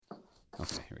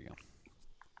Okay, here we go.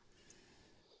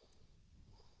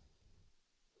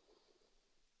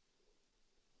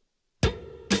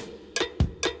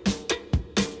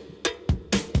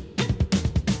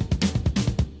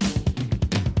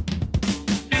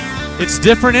 It's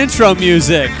different intro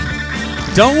music.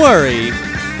 Don't worry.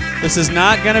 This is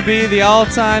not going to be the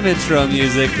all-time intro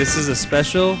music. This is a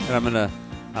special, and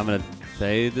I'm going to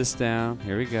fade this down.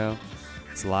 Here we go.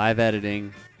 It's live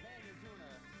editing.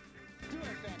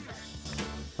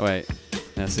 Oh, wait.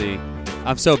 Now see,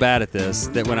 I'm so bad at this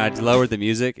that when I lowered the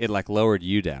music, it like lowered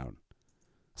you down.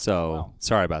 So,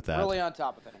 sorry about that. Really on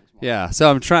top of things. Yeah,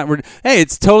 so I'm trying. Hey,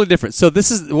 it's totally different. So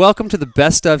this is welcome to the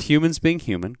best of Humans Being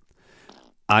Human.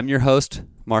 I'm your host,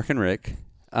 Mark and Rick.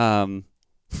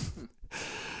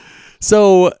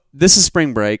 So this is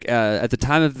spring break. At the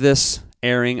time of this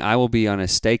airing, I will be on a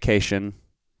staycation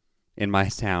in my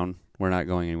town. We're not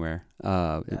going anywhere.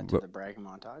 To the brag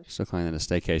montage. Still calling it a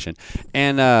staycation.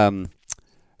 And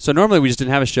so normally we just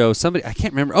didn't have a show. Somebody, I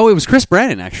can't remember. Oh, it was Chris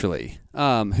Brannan, actually,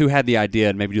 who had the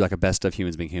idea to maybe do like a best of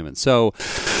Humans Being Human. So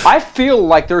I feel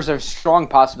like there's a strong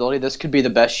possibility this could be the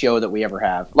best show that we ever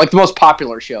have. Like the most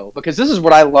popular show. Because this is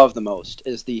what I love the most,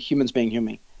 is the humans being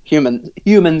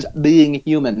humans being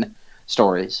human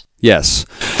stories. yes.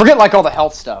 Forget like all the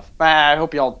health stuff. I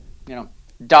hope y'all,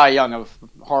 die young of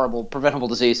horrible preventable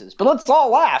diseases. But let's all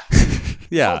laugh.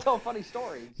 Yeah. Let's all tell funny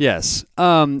stories. Yes.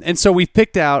 And so we've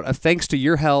picked out, thanks to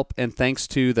your help and thanks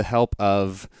to the help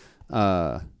of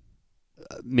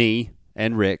me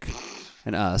and Rick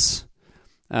and us,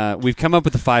 we've come up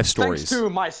with the 5 stories. Thanks to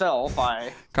myself,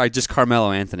 I just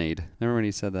Carmelo Anthony'd. Remember when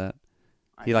he said that?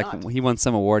 He won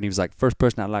some award and he was like, first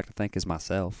person I'd like to thank is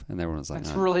myself. And everyone was like,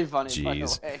 that's really funny, geez. by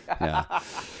the way. Yeah.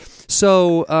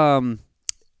 So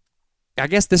I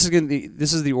guess this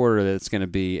is the order that it's going to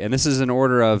be, and this is an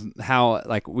order of how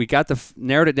we got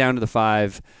narrowed it down to the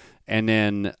 5, and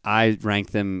then I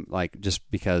ranked them just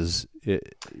because.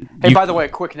 By the way, a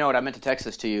quick note. I meant to text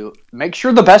this to you. Make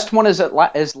sure the best one is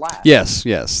last. Yes.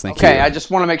 Thank you. Okay, I just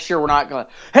want to make sure we're not going.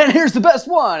 And here's the best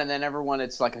one, and then everyone,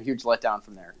 it's like a huge letdown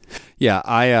from there. Yeah,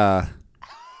 I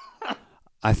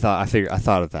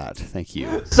thought of that. Thank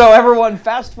you. So everyone,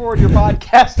 fast forward your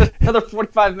podcast another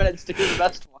 45 minutes to hear the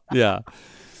best one. Yeah.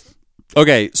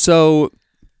 Okay, so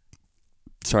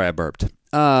sorry I burped.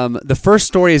 The first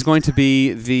story is going to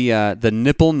be the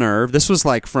nipple nerve. This was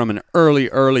from an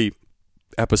early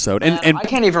episode, and I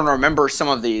can't even remember some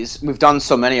of these. We've done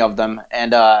so many of them,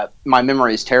 and my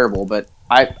memory is terrible. But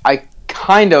I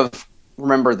kind of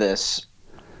remember this.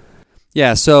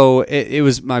 Yeah, so it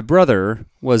was my brother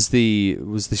was the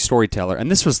storyteller, and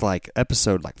this was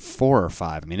episode 4 or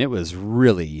 5. I mean, it was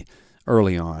really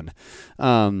early on,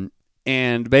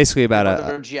 and basically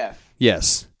about Jeff.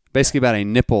 Yes, basically about a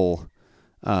nipple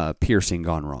piercing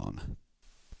gone wrong.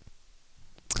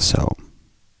 So,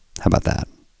 how about that?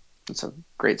 It's a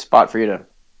great spot for you to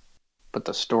put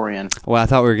the story in. Well, I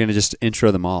thought we were going to just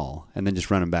intro them all and then just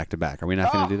run them back to back. Are we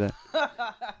not going to do that?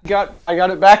 I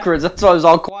got it backwards. That's why I was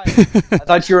all quiet. I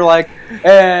thought you were like,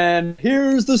 and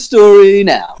here's the story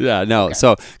now. Yeah, no. Okay.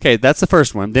 So, that's the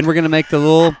first one. Then we're going to make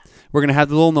we're going to have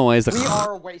the little noise. We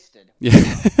are wasted. Yeah.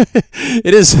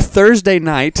 It is Thursday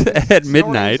night at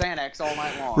midnight. Xanax all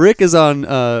night long.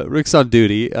 Rick's on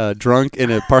duty, drunk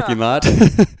in a parking lot.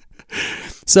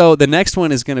 So the next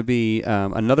one is going to be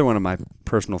another one of my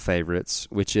personal favorites,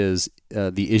 which is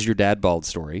the "Is Your Dad Bald"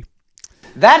 story.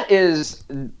 That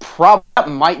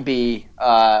might be.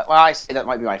 I say that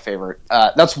might be my favorite.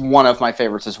 That's one of my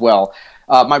favorites as well.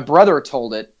 My brother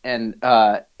told it, and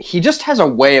he just has a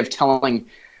way of telling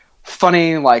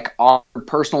funny, awkward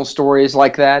personal stories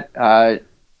like that,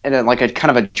 in a kind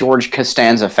of a George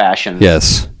Costanza fashion.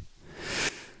 Yes.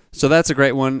 So that's a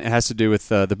great one. It has to do with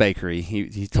the bakery.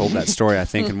 He told that story, I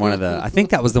think, in one of the. I think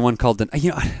that was the one called.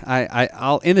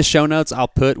 I'll in the show notes. I'll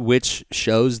put which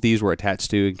shows these were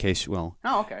attached to in case. Well,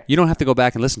 okay. You don't have to go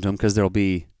back and listen to them because they'll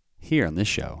be here on this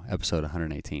show, episode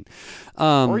 118.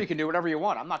 Or you can do whatever you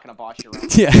want. I'm not going to boss you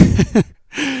around.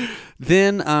 Yeah.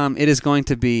 Then it is going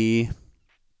to be,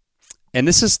 and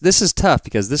this is tough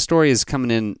because this story is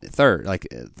coming in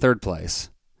third place.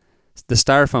 The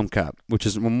Styrofoam Cup, which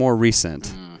is more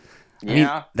recent. Yeah. I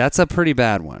mean, that's a pretty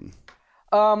bad one.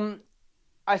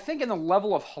 I think in the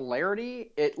level of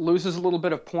hilarity, it loses a little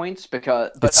bit of points but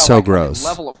it's so gross. The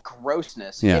level of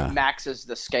grossness, yeah. It maxes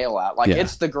the scale out.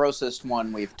 It's the grossest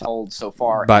one we've told so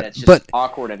far, and it's just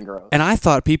awkward and gross. And I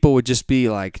thought people would just be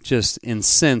just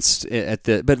incensed at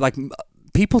but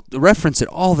people reference it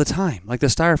all the time. The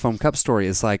Styrofoam Cup story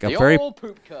is the old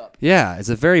poop cup. Yeah, it's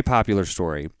a very popular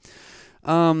story.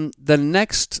 The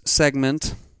next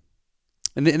segment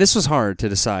and this was hard to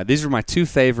decide. These are my two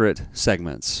favorite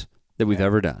segments that we've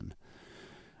ever done.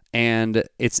 And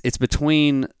it's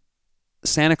between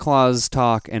Santa Claus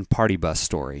Talk and Party Bus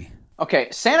Story. Okay,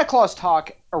 Santa Claus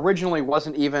Talk originally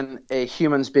wasn't even a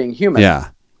humans being human. Yeah.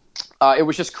 It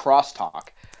was just cross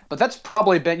talk. But that's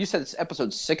probably been, you said it's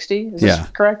episode 60, is this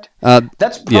correct?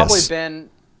 That's probably been,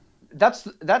 that's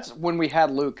when we had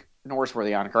Luke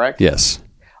Norsworthy on, correct? Yes.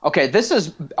 Okay, this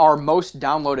is our most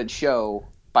downloaded show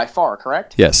by far,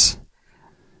 correct? Yes.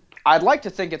 I'd like to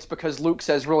think it's because Luke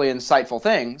says really insightful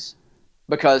things,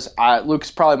 because Luke's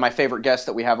probably my favorite guest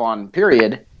that we have on,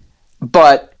 period.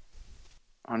 But,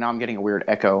 now I'm getting a weird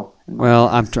echo. Well,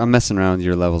 I'm messing around with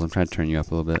your levels. I'm trying to turn you up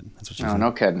a little bit. That's what you're saying.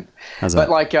 No kidding. How's but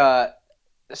that?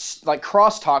 like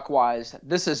crosstalk wise,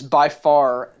 this is by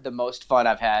far the most fun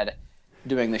I've had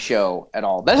doing the show at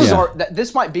all.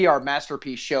 This might be our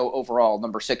masterpiece show overall,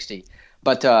 number 60.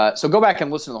 But so go back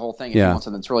and listen to the whole thing if you want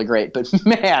something that's really great. But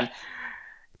man,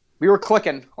 we were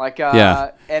clicking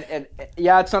and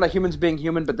it's not a humans being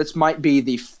human, but this might be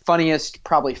the funniest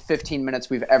probably 15 minutes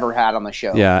we've ever had on the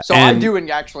show. Yeah, so I do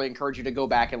actually encourage you to go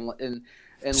back and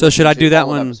so should I do that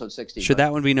one? Episode 60, should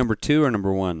that one be number 2 or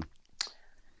number 1?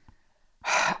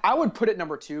 I would put it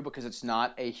number 2 because it's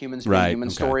not a humans being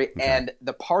human story, and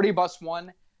the Party Bus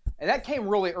one, and that came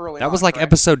really early. That was like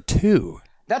episode 2.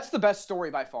 That's the best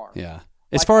story by far. Yeah,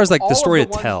 as far as like the story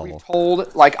to tell. We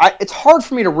told it's hard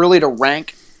for me to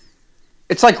rank.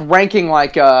 It's like ranking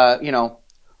what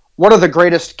are the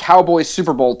greatest Cowboys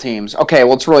Super Bowl teams? Okay,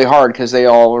 well it's really hard because they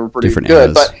all are pretty different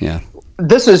good. Eras. But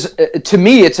this is, to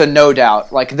me, it's a no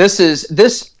doubt. Like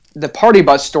the Party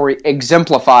Bus story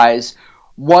exemplifies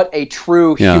what a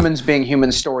true humans being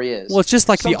human story is. Well, it's just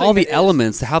like all the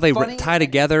elements, how they tie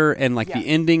together, and the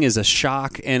ending is a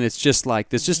shock, and it's just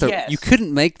like you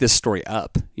couldn't make this story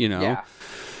up, Yeah.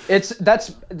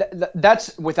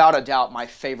 That's without a doubt my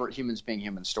favorite humans being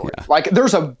human story. Yeah. Like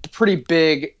there's a pretty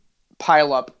big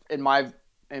pile up in my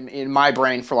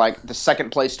brain for the second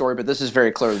place story, but this is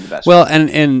very clearly the best. Well,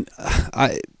 and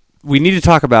we need to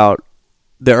talk about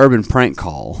the urban prank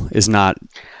call is not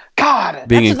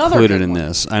being included in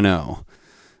this. I know,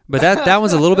 but that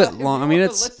one's a little bit long. I mean,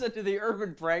 listen to the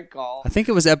urban prank call. I think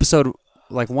it was episode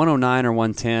 109 or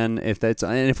 110.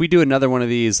 If we do another one of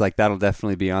these, that'll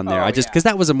definitely be on there. Because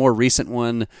that was a more recent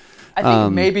one. I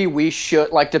think maybe we should,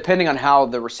 depending on how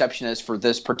the reception is for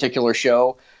this particular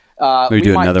show, we might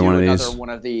another do one of another these. One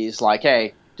of these.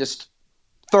 Hey, just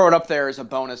throw it up there as a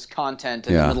bonus content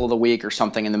in the middle of the week or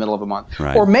something in the middle of a month.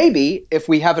 Right. Or maybe if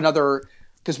we have another,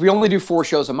 because we only do 4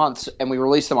 shows a month and we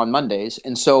release them on Mondays,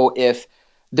 and so if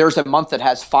there's a month that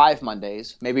has 5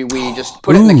 Mondays, maybe we just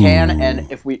put it in the can, and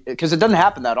because it doesn't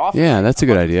happen that often. Yeah, that's a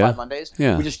good idea. 5 Mondays.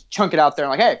 Yeah. We just chunk it out there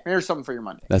and hey, here's something for your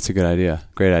Monday. That's a good idea.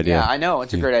 Great idea. Yeah, I know.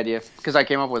 It's a great idea because I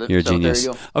came up with it. You're a genius.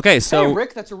 There you go. Okay, so... Hey,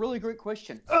 Rick, that's a really great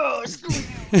question. Oh,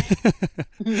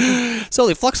 so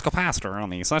the flux capacitor on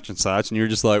the such and such, and you're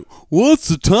just like, what's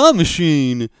the time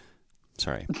machine?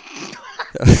 Sorry.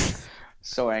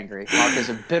 So angry. Mark is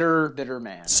a bitter, bitter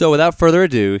man. So without further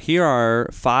ado, here are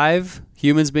 5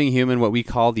 humans being human, what we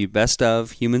call the best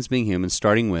of humans being human,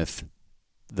 starting with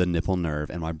the nipple nerve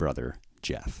and my brother,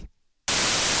 Jeff.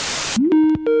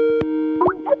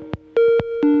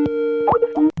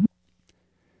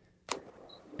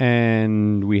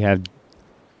 And we have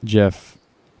Jeff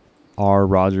R.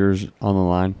 Rogers on the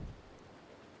line.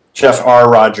 Jeff R.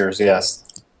 Rogers, yes.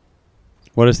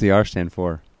 What does the R stand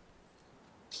for?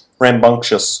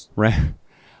 Rambunctious.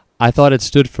 I thought it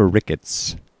stood for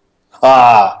rickets.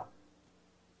 I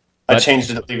changed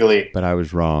it legally. But I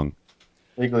was wrong.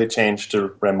 Legally changed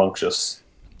to rambunctious.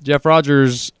 Jeff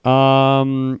Rogers,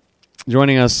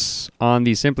 joining us on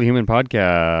the Simply Human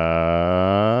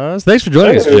podcast. Thanks for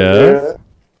joining us, Jeff.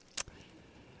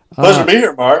 Pleasure to be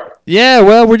here, Mark. Yeah,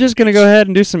 well, we're just going to go ahead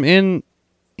and do some in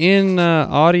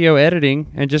audio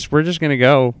editing, and we're just going to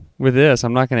go with this.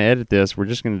 I'm not going to edit this. We're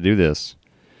just going to do this.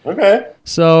 Okay.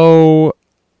 So,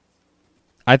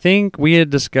 I think we had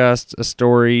discussed a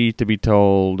story to be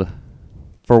told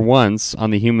for once on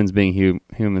the humans being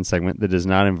human segment that does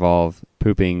not involve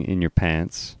pooping in your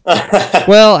pants.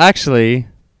 Well, actually,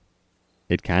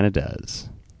 it kind of does.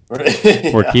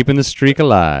 Yeah. We're keeping the streak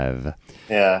alive.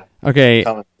 Yeah. Okay.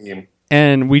 Common theme.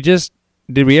 And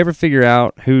did we ever figure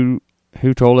out who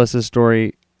told us this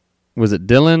story? Was it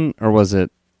Dylan or was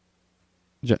it?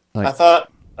 I thought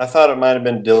it might have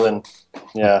been Dylan.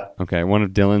 Yeah. Okay, one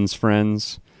of Dylan's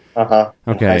friends. Uh-huh.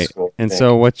 Okay. And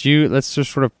so let's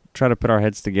just sort of try to put our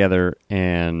heads together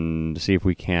and see if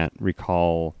we can't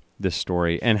recall this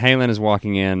story. And Halen is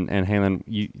walking in, and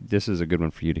Halen, this is a good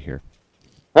one for you to hear.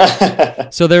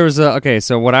 So there was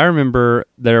so what I remember,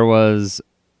 there was,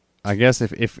 I guess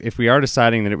if we are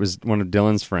deciding that it was one of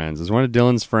Dylan's friends, it was one of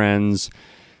Dylan's friends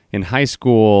in high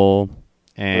school,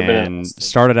 and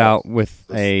started out with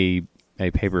a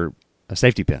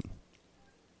safety pin.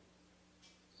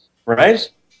 Right?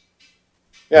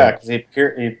 Yeah, because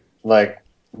he like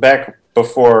back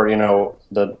before,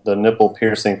 the nipple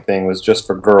piercing thing was just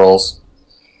for girls,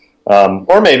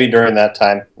 or maybe during that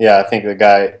time. Yeah, I think the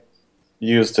guy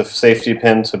used a safety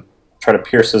pin to try to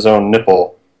pierce his own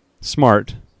nipple.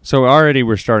 Smart. So already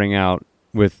we're starting out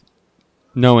with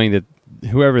knowing that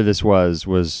whoever this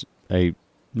was a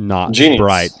not genius.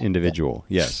 Bright individual.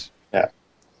 Yes. Yeah.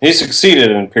 He succeeded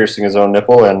in piercing his own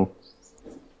nipple and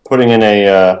putting in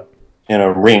a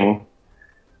ring,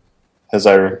 as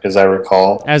I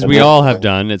recall. As we all have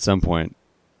done at some point.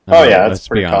 That's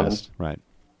pretty common. Right.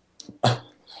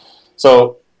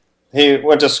 So he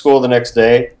went to school the next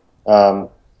day, I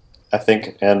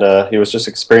think, and he was just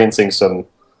experiencing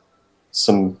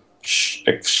some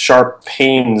sharp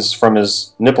pains from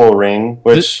his nipple ring,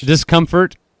 which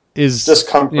discomfort.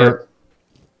 Yeah.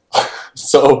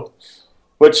 So,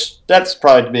 which that's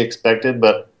probably to be expected,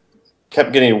 but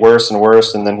kept getting worse and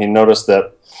worse, and then he noticed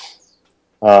that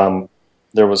it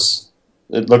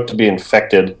looked to be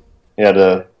infected. He had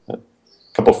a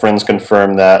couple friends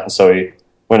confirm that, and so he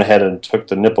went ahead and took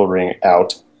the nipple ring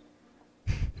out.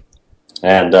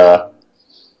 And the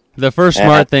first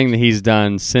smart thing that he's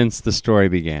done since the story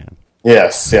began.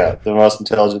 Yes, yeah, the most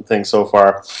intelligent thing so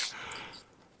far.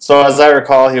 So as I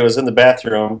recall, he was in the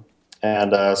bathroom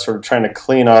and sort of trying to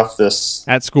clean off this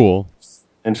at school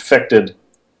infected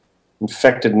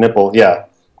nipple. Yeah,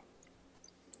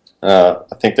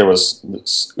 I think there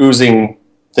was oozing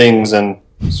things and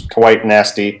it's quite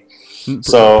nasty.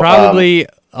 So probably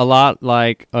a lot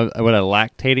like what a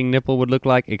lactating nipple would look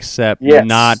like, except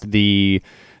not the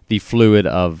fluid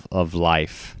of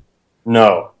life.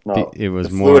 No. It was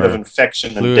the more fluid of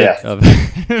infection and death. Of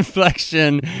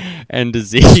infection and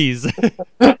disease.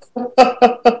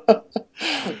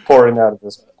 Pouring out of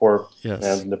this poor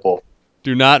man's nipple.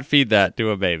 Do not feed that to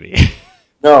a baby.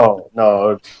 No,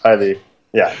 highly,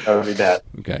 that would be bad.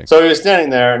 Okay. So he was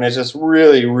standing there, and it just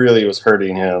really, really was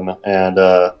hurting him, and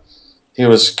he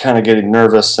was kind of getting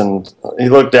nervous, and he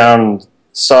looked down and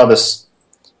saw this,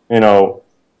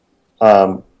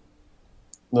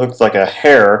 looked like a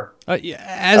hair.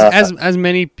 As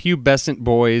many pubescent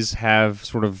boys have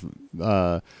sort of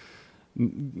not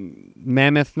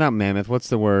mammoth, what's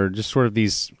the word? Just sort of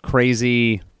these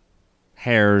crazy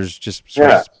hairs just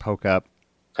sort of poke up.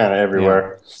 Kind of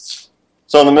everywhere. Yeah.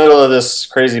 So in the middle of this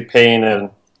crazy pain, and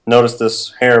noticed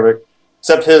this hair,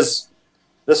 except this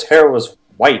hair was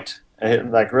white. It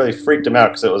really freaked him out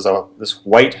because it was this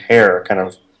white hair kind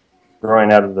of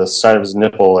growing out of the side of his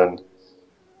nipple, and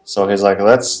so he's like,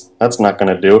 that's not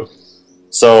going to do.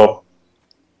 So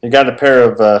he got a pair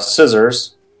of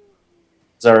scissors.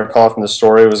 As I recall from the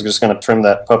story, he was just going to trim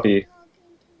that puppy.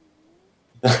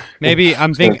 Maybe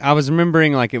I was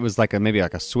remembering it was maybe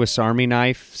a Swiss Army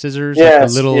knife scissors,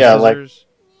 yes, little scissors.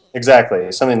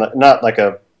 Exactly, something not like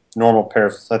a normal pair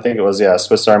of. I think it was a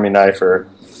Swiss Army knife or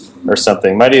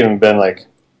something. Might even been like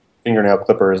fingernail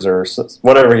clippers or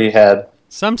whatever he had.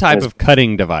 Some type of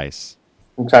cutting device.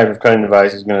 Some type of cutting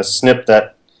device. He's going to snip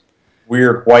that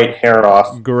weird white hair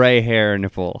off. Gray hair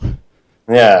nipple.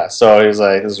 Yeah, so he was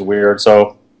like, this is weird.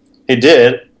 So he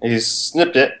did. He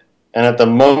snipped it, and at the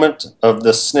moment of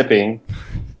the snipping,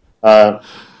 the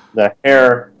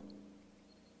hair,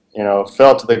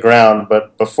 fell to the ground.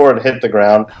 But before it hit the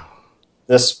ground,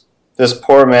 this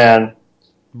poor man,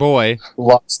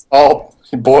 lost all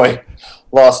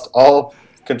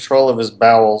control of his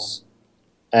bowels,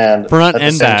 and front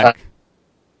and back.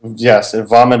 Yes, it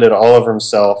vomited all over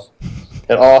himself.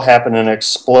 It all happened in an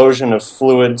explosion of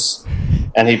fluids,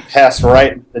 and he passed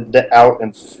right out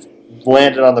and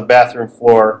landed on the bathroom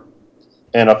floor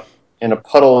in a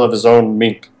puddle of his own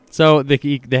mink. So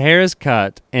the hair is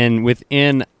cut, and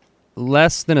within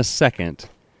less than a second,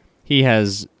 he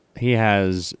has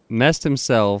messed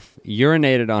himself,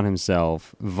 urinated on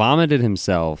himself, vomited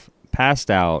himself,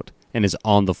 passed out, and is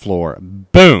on the floor.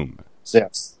 Boom.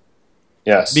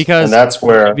 Yes.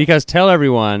 Because tell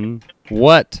everyone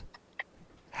what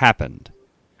happened.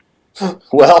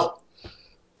 Well,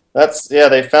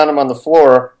 they found him on the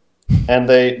floor, and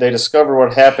they discovered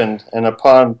what happened, and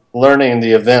upon learning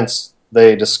the events,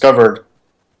 they discovered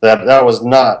that was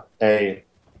not a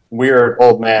weird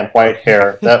old man white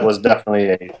hair. That was definitely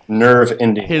a nerve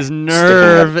ending. His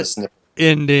nerve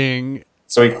ending.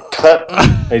 So he cut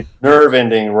a nerve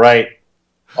ending right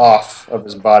off of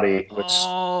his body,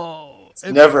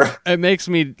 which never. It makes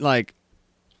me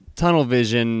tunnel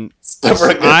vision. never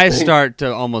a good I thing. start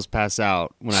to almost pass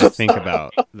out when I think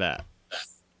about that.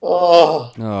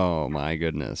 Oh, Oh my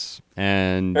goodness!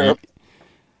 And Yep.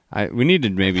 we need to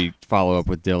maybe follow up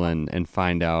with Dylan and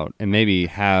find out, and maybe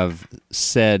have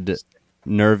said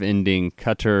nerve-ending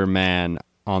cutter man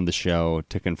on the show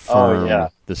to confirm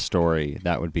the story.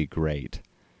 That would be great.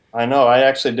 I know. I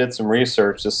actually did some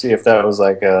research to see if that was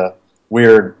like a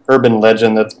weird urban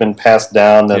legend that's been passed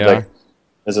down that like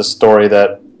is a story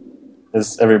that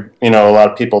is a lot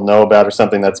of people know about, or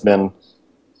something that's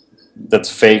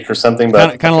fake or something.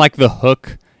 But Kind of like the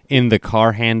hook in the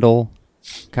car handle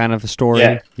kind of a story.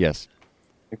 Yeah. Yes.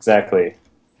 Exactly.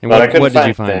 And But I couldn't what did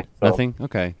you find find? anything, so- Nothing?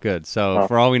 Okay, good. So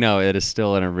for all we know, it is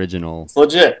still an original It's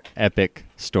legit. epic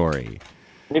story.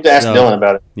 You need to ask Dylan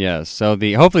about it. Yes. So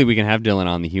hopefully we can have Dylan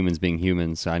on the Humans Being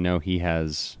Humans. I know he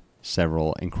has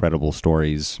several incredible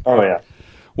stories. Oh, yeah.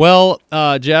 Well,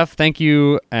 Jeff, thank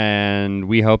you, and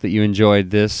we hope that you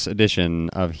enjoyed this edition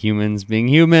of Humans Being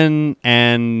Human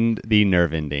and the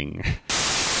nerve ending.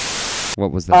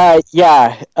 What was that?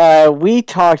 We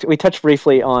touched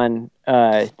briefly on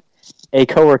a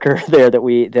coworker there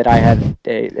that I had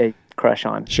a crush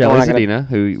on. Shelley Zadina,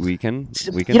 who we can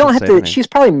you don't have say to. her name. She's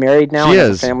probably married now She and has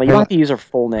is. a family. You don't have to use her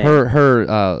full name.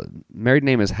 Her married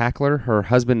name is Hackler. Her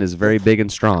husband is very big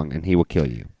and strong, and he will kill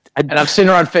you. And I've seen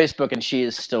her on Facebook, and she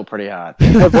is still pretty hot.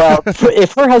 Well,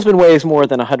 if her husband weighs more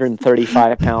than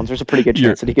 135 pounds, there's a pretty good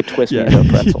chance that he could twist me into a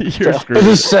pretzel. You're So, screwed.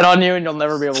 He'll just sit on you, and you'll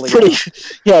never be able to get up.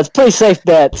 it's a pretty safe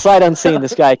bet. Sight unseen,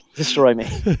 this guy can destroy me.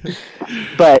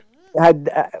 But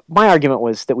my argument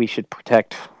was that we should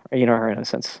protect, her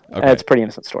innocence. Okay. It's a pretty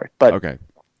innocent story. But Okay.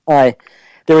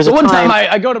 there was The a one time. time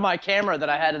I go to my camera that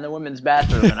I had in the women's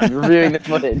bathroom, and I'm reviewing the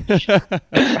footage.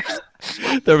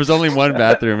 There was only one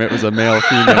bathroom. It was a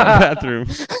male-female bathroom.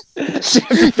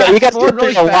 You got to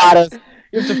really a lot of.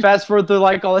 You have to fast forward through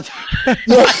like all the time.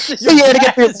 Yeah, you had to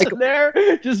get through Sitting there,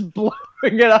 just blowing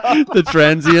it up. The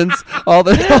transients, all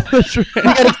the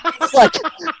like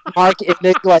Mark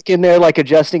Nick in there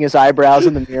adjusting his eyebrows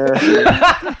in the mirror.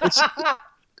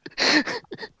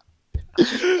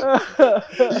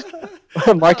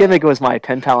 Mark Emig was my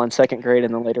pen pal in second grade,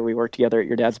 and then later we worked together at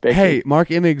your dad's bakery. Hey, Mark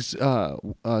Emig's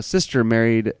sister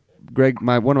married Greg,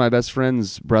 one of my best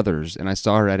friend's brothers, and I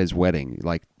saw her at his wedding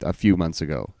like a few months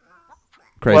ago.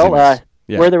 Crazy. Where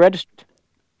they're registered.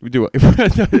 We do.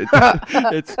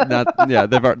 It's not. Yeah,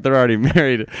 they're already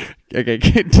married. Okay,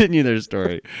 continue their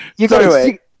story. You got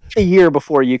a year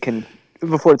before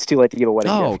it's too late to give a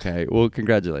wedding Oh, gift. okay. Well,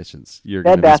 congratulations. You're Bed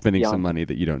going to be Bath spending Beyond. some money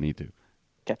that you don't need to.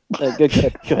 Okay,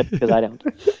 good, because I don't.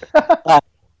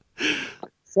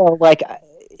 So,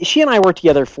 she and I worked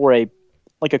together for a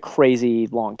crazy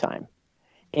long time,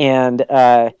 and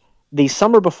the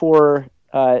summer before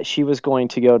she was going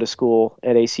to go to school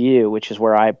at ACU, which is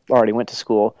where I already went to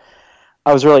school,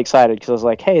 I was really excited because I was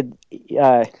like, hey,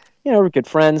 we're good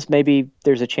friends. Maybe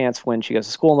there's a chance when she goes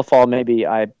to school in the fall, maybe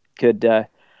I could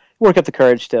work up the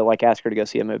courage to ask her to go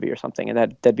see a movie or something, and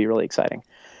that'd be really exciting.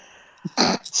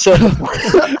 So,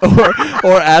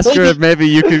 or ask her if maybe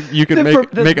you could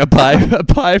make a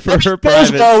pie for her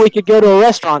private. Well, we could go to a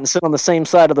restaurant and sit on the same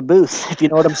side of the booth, if you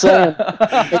know what I'm saying.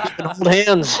 Maybe we can hold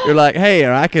hands. You're like, hey,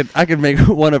 I could make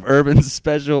one of Urban's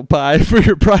special pie for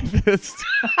your privates.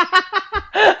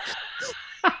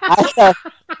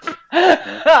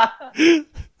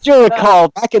 You recall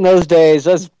back in those days,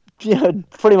 I was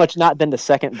pretty much not been to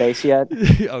second base yet.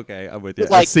 Okay, I'm with you.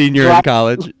 Like, a senior in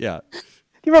college, yeah.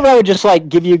 You remember I would just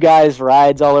give you guys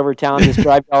rides all over town, just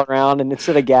drive you all around, and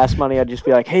instead of gas money, I'd just be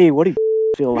like, hey, what do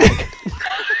you feel like?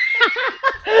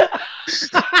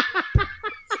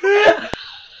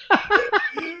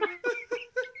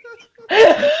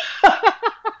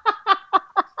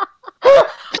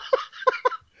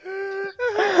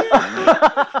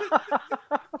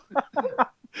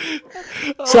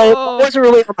 So it wasn't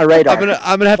really on my radar.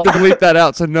 I'm gonna have to bleep that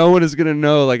out, so no one is gonna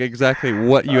know exactly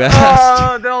what you asked.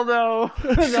 Oh, they'll know.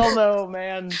 They'll know,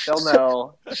 man. They'll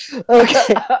know.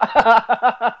 Okay.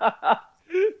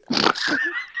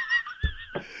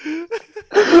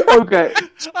 Okay.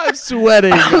 I'm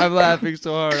sweating. I'm laughing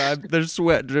so hard. There's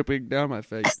sweat dripping down my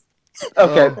face.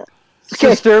 Okay. Oh.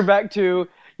 Sister, back to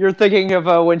you're thinking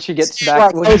of when she gets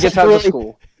back when she gets out of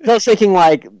school. I was thinking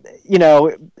I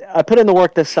put in the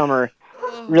work this summer,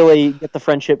 really get the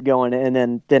friendship going, and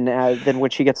then when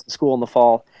she gets to school in the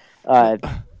fall,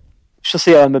 she'll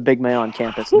see I'm a big man on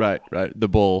campus. Right. The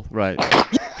bull. Right.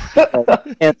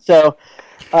 And so,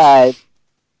 at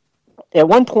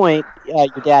one point, your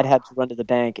dad had to run to the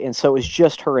bank, and so it was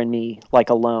just her and me,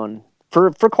 alone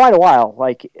for quite a while,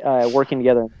 working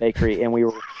together in the bakery, and we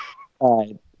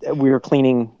were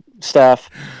cleaning stuff,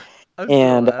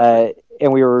 and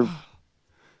we were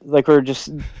just,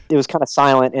 it was kind of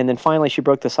silent, and then finally she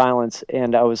broke the silence,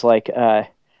 and I was like,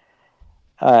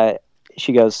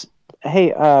 she goes,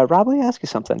 "Hey, Rob, let me ask you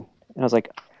something." And I was like,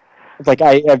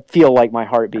 I feel like my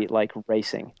heartbeat like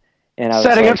racing, and I was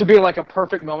setting like, up to be like a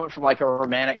perfect moment from like a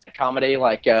romantic comedy,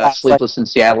 like Sleepless in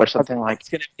Seattle or something like. It's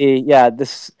gonna be, yeah,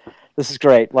 this is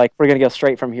great. Like, we're gonna go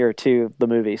straight from here to the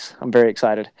movies. I'm very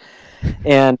excited.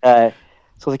 And so I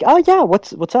was like, "Oh yeah,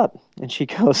 what's up?" And she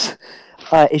goes,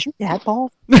 "Is your dad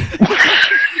bald?"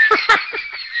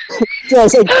 So I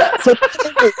was like,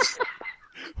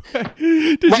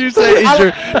 Did you say wait,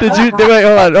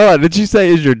 hold on. Did you say,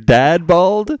 is your dad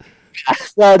bald?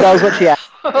 No, that was what she asked.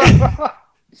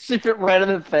 Secret right in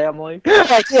the family.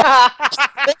 Like, yeah.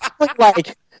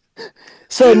 Like,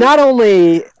 so not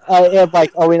only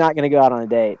like, are we not going to go out on a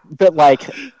date, but like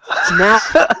now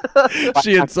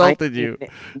she insulted you.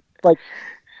 Like,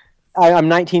 I'm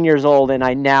 19 years old, and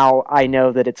I know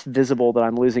that it's visible that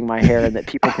I'm losing my hair, and that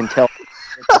people can tell.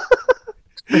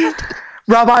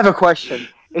 Rob, I have a question.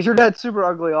 Is your dad super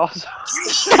ugly also?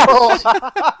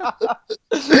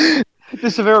 Do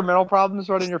severe mental problems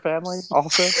run in your family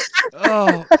also?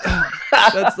 Oh,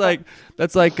 that's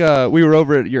like we were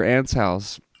over at your aunt's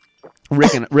house.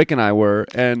 Rick and I were,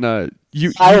 and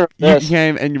you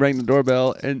came and you rang the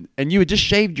doorbell, and you had just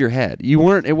shaved your head. You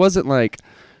weren't. It wasn't like,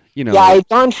 you know. Yeah, I'd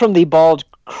gone from the bald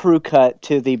crew cut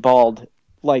to the bald,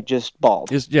 like just bald.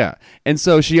 Yeah, and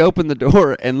so she opened the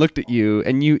door and looked at you,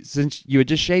 and since you had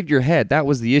just shaved your head, that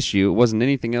was the issue. It wasn't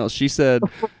anything else. She said,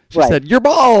 Right. "You're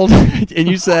bald," and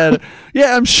you said,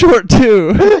 "Yeah, I'm short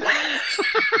too."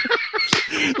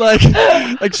 like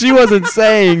she wasn't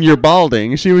saying you're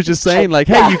balding. She was just saying like,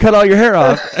 "Hey, you cut all your hair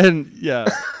off," and yeah.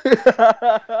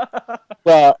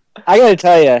 Well, I got to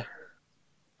tell you,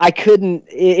 I couldn't.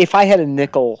 If I had a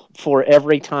nickel for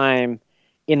every time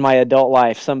in my adult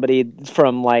life somebody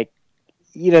from like,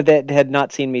 that had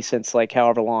not seen me since like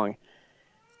however long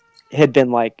had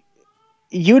been like,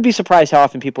 you would be surprised how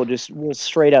often people just will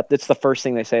straight up, that's the first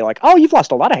thing they say, like, "Oh, you've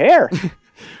lost a lot of hair."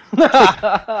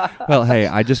 Well, hey,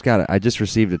 I just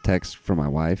received a text from my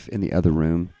wife in the other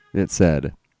room that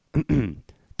said,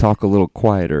 "Talk a little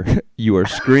quieter. You are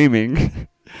screaming."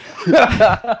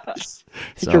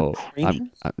 So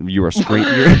you are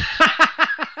screaming.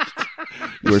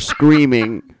 You are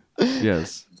screaming.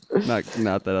 Yes, not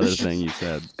that other thing you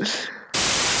said.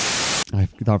 I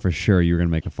thought for sure you were going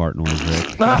to make a fart noise,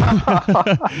 Rick.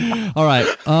 All right.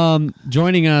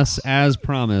 Joining us as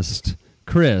promised,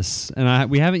 Chris, and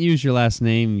we haven't used your last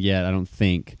name yet, I don't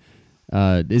think.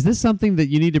 Is this something that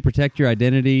you need to protect your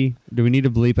identity? Do we need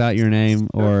to bleep out your name,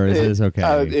 or is this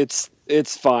okay?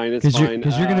 It's fine. It's fine.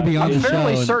 Because you're going to be on the show. I'm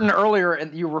fairly certain earlier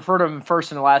you referred to him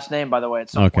first in the last name, by the way.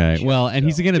 Okay. Well, and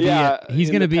he's going to be. He's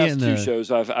going to be in the 2 shows.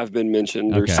 I've been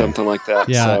mentioned or something like that.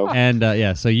 Yeah, so.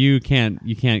 And so you can't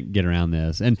get around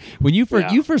this. And when you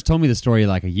first told me the story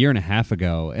like a year and a half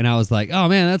ago, and I was like, "Oh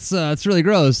man, that's really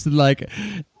gross." Like,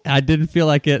 I didn't feel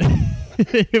like it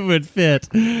it would fit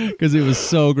because it was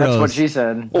so gross. That's what she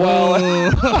said. Well,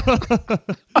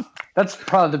 that's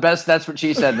probably the best. That's what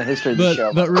she said in the history of the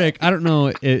show. But Rick, I don't know.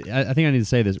 I think I need to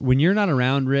say this. When you're not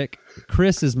around, Rick,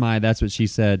 Chris is my "that's what she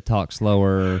said" talk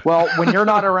slower. Well, when you're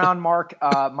not around, Mark,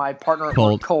 my partner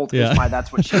Colt is my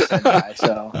 "that's what she said" guy.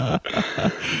 So,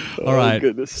 all right,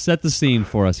 set the scene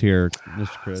for us here,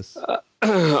 Mr. Chris.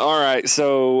 All right,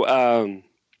 so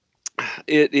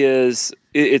it's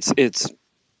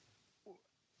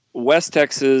West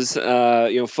Texas,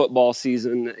 football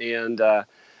season, and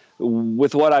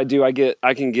with what I do, I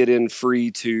can get in free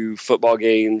to football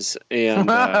games, and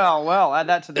well, add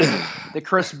that to the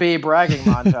Chris B bragging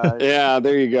montage. Yeah,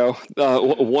 there you go,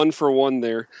 1 for 1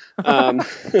 there, and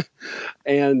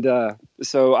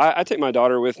so I take my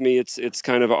daughter with me. It's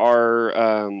kind of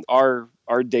our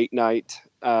date night.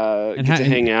 Get to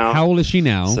hang out. How old is she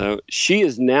now? So she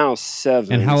is now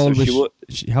 7. And how old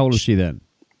was she then?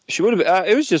 She would have.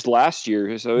 It was just last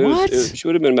year, so she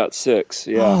would have been about 6.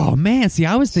 Yeah. Oh man, see,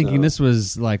 I was thinking this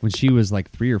was like when she was like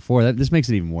 3 or 4. This makes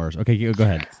it even worse. Okay, go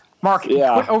ahead. Mark,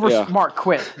 Mark,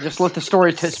 quit. Just let the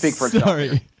story speak for itself.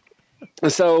 Sorry.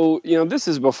 So this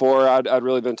is before I'd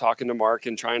really been talking to Mark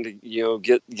and trying to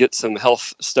get some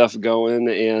health stuff going,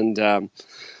 and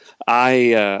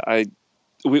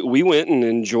we went and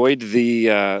enjoyed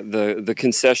the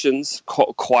concessions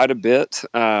quite a bit.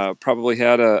 Probably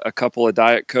had a couple of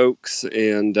Diet Cokes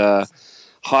and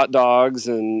hot dogs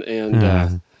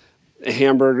and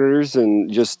hamburgers,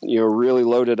 and just really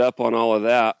loaded up on all of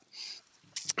that.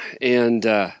 And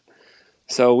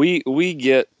so we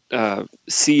get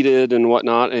seated and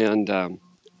whatnot, and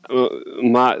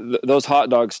those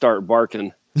hot dogs start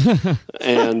barking.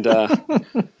 and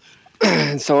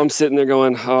so I'm sitting there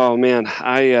going, oh man,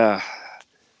 I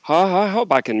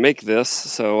hope I can make this.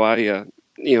 So I,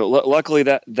 luckily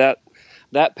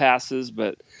that passes,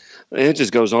 but it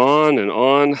just goes on and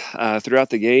on throughout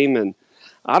the game, and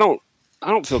I don't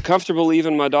feel comfortable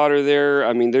leaving my daughter there.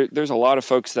 I mean, there's a lot of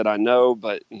folks that I know,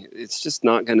 but it's just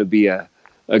not going to be a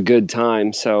good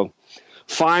time. So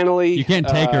finally, you can't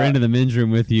take her into the men's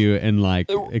room with you and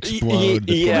explode.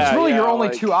 It's really your only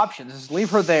two options: is leave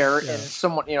her there and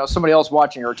somebody else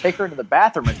watching her, or take her into the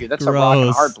bathroom with you. That's a rock and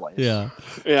a hard place. Yeah.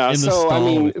 So I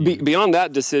mean, beyond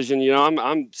that decision,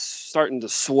 I'm starting to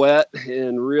sweat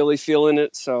and really feeling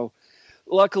it. So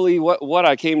luckily, what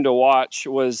I came to watch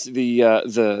was the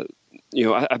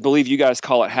I believe you guys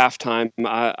call it halftime.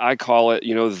 I call it,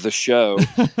 the show.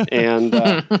 And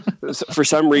for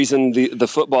some reason, the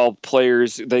football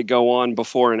players, they go on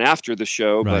before and after the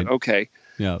show. Right. But okay.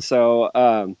 Yeah.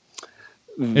 So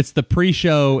it's the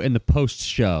pre-show and the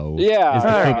post-show. Yeah. Is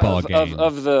the football game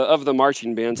of the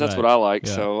marching bands. That's what I like.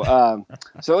 Yeah.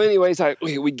 So anyways,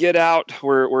 we get out.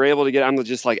 We're able to get. I'm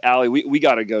just like, Allie, we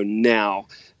got to go now.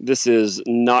 This is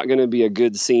not going to be a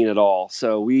good scene at all.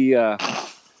 So we.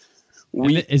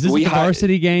 Is this the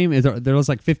varsity game? There was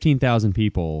 15,000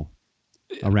 people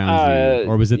around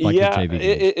you, or was it like the JV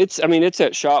game? It's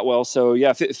at Shotwell, so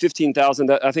yeah,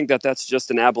 15,000. I think that's just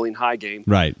an Abilene High game,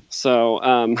 right? So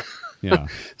yeah.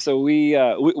 So we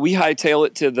hightail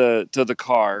it to the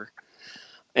car,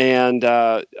 and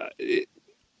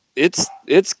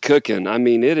it's cooking. I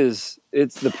mean, it's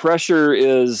the pressure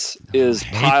is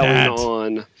piling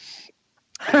on,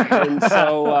 and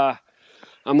so.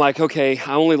 I'm like, okay,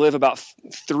 I only live about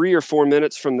 3 or 4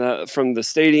 minutes from the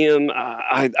stadium.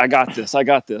 I got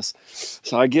this.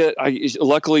 So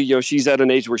luckily, she's at an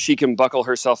age where she can buckle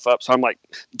herself up. So I'm like,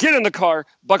 get in the car,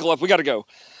 buckle up, we got to go.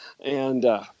 And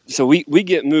so we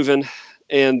get moving,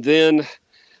 and then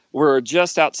we're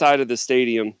just outside of the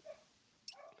stadium,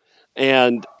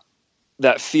 and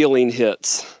that feeling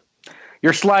hits.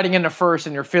 You're sliding into first,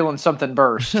 and you're feeling something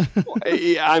burst.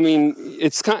 I mean,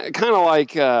 it's kind of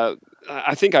like.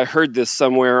 I think I heard this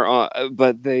somewhere,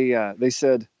 but they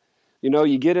said,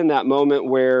 you get in that moment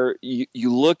where you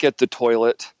look at the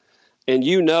toilet and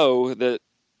that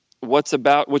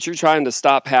what you're trying to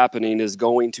stop happening is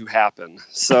going to happen.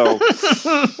 So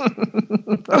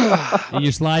and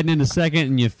you're sliding into second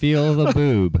and you feel the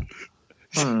boob.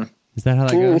 Is that how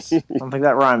that goes? I don't think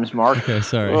that rhymes, Mark. Okay,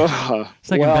 sorry.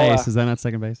 Second base. Is that not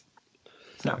second base?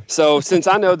 No. So since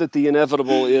I know that the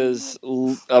inevitable is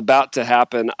about to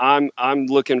happen, I'm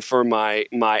looking for my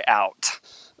out.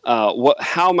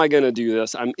 How am I going to do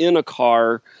this? I'm in a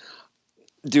car.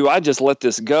 Do I just let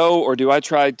this go, or do I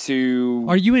try to?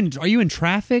 Are you in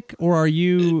traffic, or are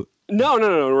you? No.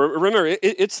 Remember,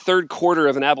 it's third quarter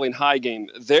of an Abilene High game.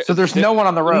 So there's no one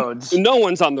on the roads. No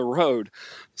one's on the road.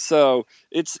 So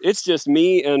it's just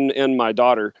me and my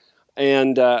daughter,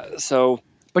 and so.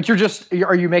 But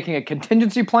are you making a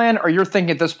contingency plan, or you're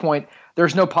thinking at this point,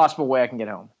 there's no possible way I can get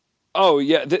home? Oh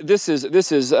yeah, this is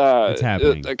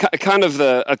kind of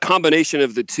a combination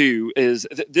of the two.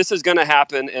 This is going to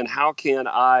happen, and how can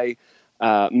I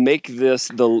make this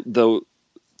the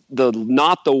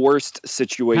not the worst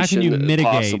situation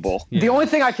possible? Yeah. The only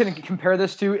thing I can compare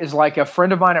this to is like a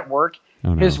friend of mine at work.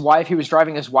 Oh, no. His wife, he was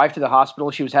driving his wife to the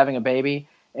hospital. She was having a baby.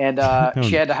 And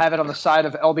she had to have it on the side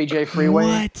of LBJ Freeway.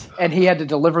 What? And he had to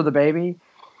deliver the baby.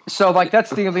 So, that's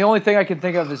the only thing I can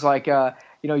think of is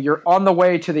you're on the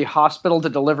way to the hospital to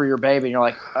deliver your baby, and you're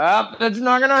like, it's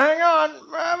not going to hang on.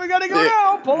 We got to go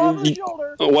now. Pull off the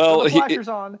shoulder. Well, put the flashers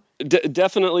on.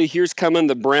 Definitely, here's coming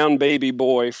the brown baby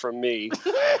boy from me.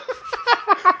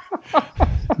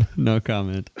 No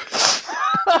comment.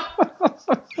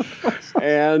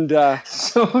 And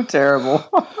so terrible.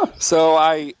 So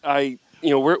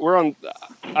we're on.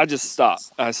 I just stop.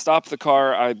 I stop the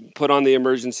car. I put on the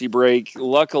emergency brake.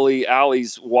 Luckily,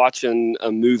 Allie's watching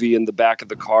a movie in the back of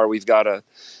the car. We've got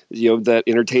that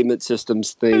entertainment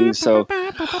systems thing. So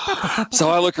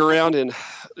I look around, and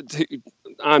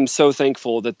I'm so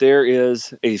thankful that there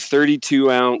is a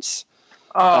 32-ounce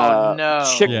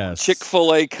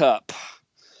Chick-fil-A cup.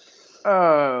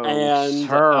 Oh, and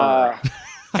sir.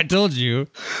 I told you.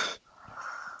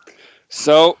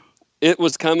 So it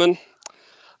was coming.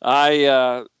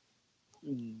 I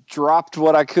dropped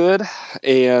what I could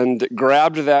and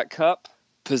grabbed that cup,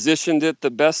 positioned it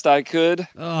the best I could,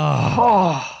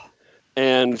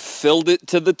 and filled it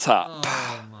to the top.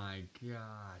 Oh my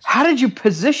gosh! How did you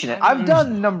position it? I've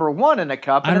done number one in a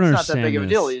cup, and it's not that big of a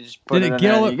deal. You just put it in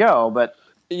there and you go. But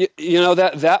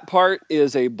that part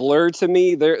is a blur to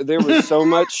me. There was so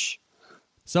much.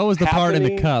 So was the part in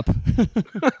the cup.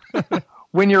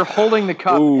 When you're holding the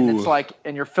cup Ooh. and it's like,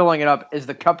 and you're filling it up, is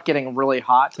the cup getting really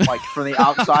hot? Like from the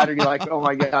outside, or you're like, oh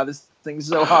my God, this thing's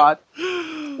so hot.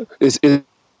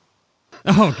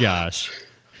 Oh gosh.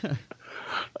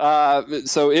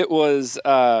 So it was,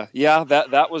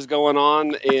 that was going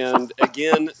on. And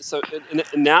again,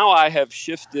 now I have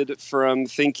shifted from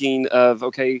thinking of,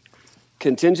 okay,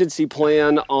 contingency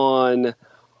plan on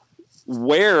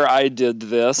where I did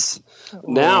this.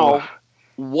 Now,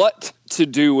 what to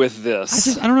do with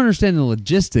this? I don't understand the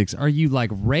logistics. Are you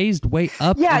like raised way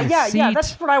up? Yeah. Seat?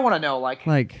 That's what I want to know. Like,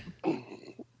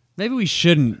 maybe we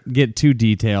shouldn't get too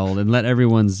detailed and let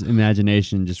everyone's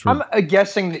imagination just. I'm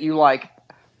guessing that you like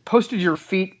posted your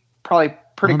feet probably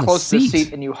pretty close to the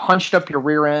seat, and you hunched up your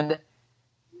rear end, and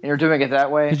you're doing it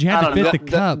that way. Did you have to fit the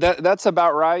cup? That's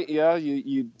about right. Yeah,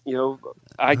 you know,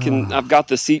 I've got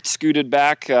the seat scooted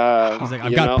back. He's like,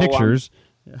 I've got pictures.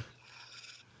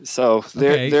 So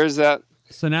there's that.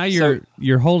 So now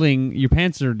you're holding, your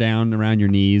pants are down around your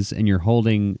knees, and you're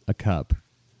holding a cup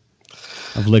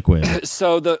of liquid.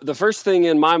 So the first thing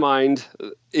in my mind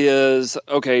is,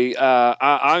 okay,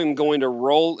 I'm going to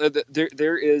roll.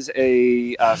 There is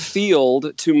a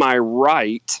field to my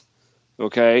right.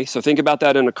 Okay, so think about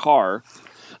that in a car.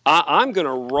 I'm going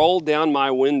to roll down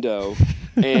my window,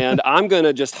 and I'm going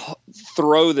to just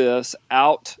throw this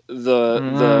out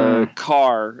the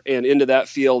car and into that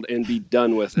field and be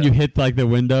done with it. You hit like the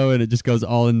window, and it just goes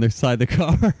all inside the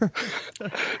car.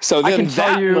 So then I can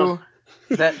tell you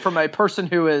that from a person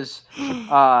who has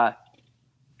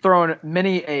thrown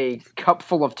many a cup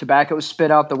full of tobacco spit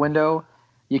out the window,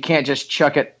 you can't just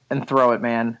chuck it and throw it,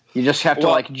 man. You just have to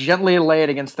like gently lay it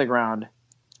against the ground.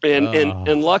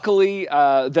 And luckily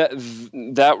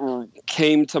that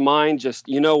came to mind. Just,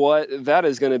 you know what, that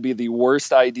is going to be the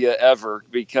worst idea ever,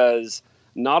 because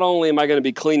not only am I going to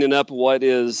be cleaning up what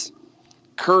is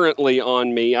currently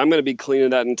on me, I'm going to be cleaning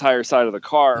that entire side of the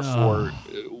car for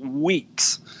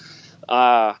weeks.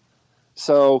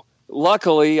 So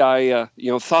luckily I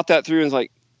thought that through and was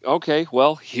like, okay,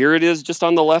 well, here it is, just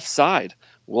on the left side.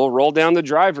 We'll roll down the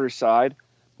driver's side,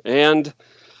 and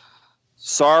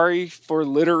sorry for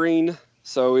littering.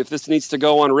 So if this needs to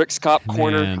go on Rick's Cop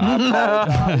Corner,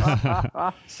 I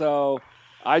apologize. So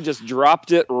I just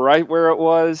dropped it right where it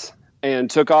was and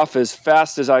took off as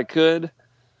fast as I could.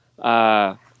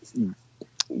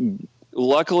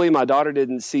 Luckily, my daughter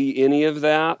didn't see any of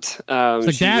that.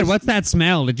 So, Dad, what's that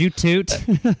smell? Did you toot?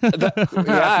 That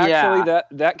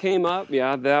came up.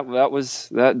 Yeah,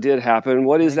 that did happen.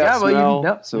 What is that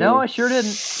smell? No, I sure didn't.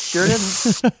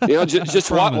 Just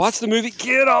watch the movie,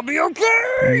 kid. I'll be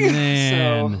okay.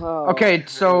 Man. Okay,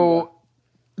 so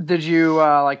did you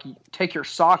take your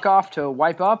sock off to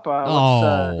wipe up?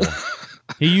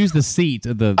 He used the seat,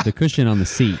 the cushion on the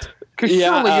seat. Because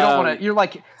surely you don't want to. You're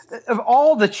like, of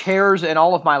all the chairs in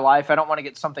all of my life, I don't want to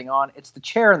get something on. It's the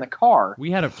chair in the car. We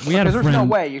had a There's friend. no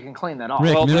way you can clean that off.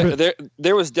 Rick, well,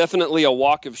 there was definitely a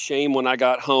walk of shame when I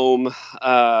got home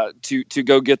to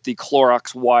go get the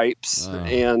Clorox wipes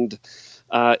and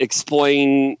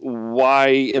explain why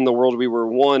in the world we were,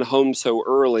 one, home so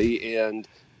early, and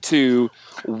two,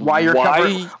 why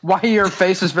your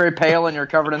face is very pale and you're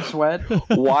covered in sweat.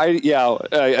 Why?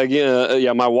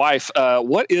 My wife.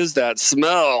 What is that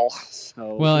smell?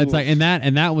 Well, it's like, and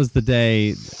that was the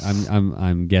day.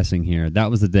 I'm guessing here. That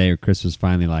was the day where Chris was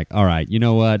finally like, "All right, you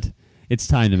know what? It's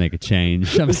time to make a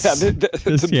change." This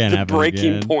can't happen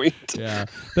breaking again. Point. Yeah,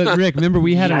 but Rick, remember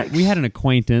we had an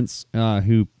acquaintance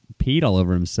who peed all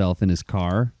over himself in his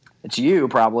car. It's you,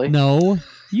 probably. No,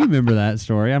 you remember that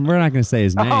story. We're not going to say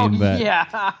his name, but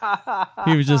yeah.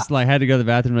 he was just like, had to go to the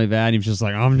bathroom really bad. And he was just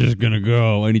like, I'm just going to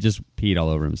go. And he just peed all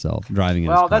over himself driving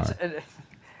in his car.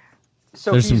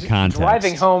 So There's he's some context.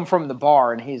 driving home from the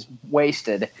bar, and he's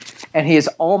wasted, and he is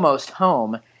almost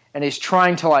home, and he's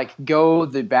trying to go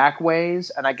the back ways,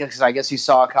 and I guess he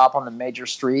saw a cop on the major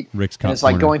street. Rick's Cop and it's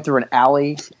like Corner. going through an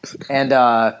alley, and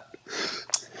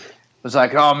was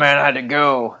like, oh man, I had to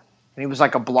go. And he was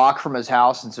like a block from his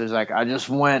house, and so he's like, I just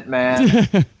went, man.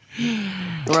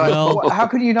 We're like, how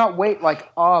could you not wait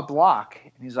like a block?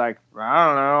 And he's like, I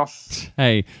don't know.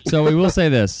 Hey, so we will say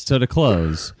this. So to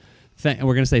close, we're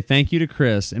going to say thank you to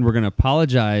Chris, and we're going to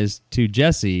apologize to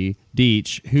Jessie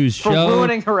Deach, whose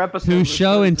ruining her episode. Whose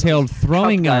show entailed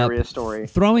throwing up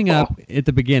at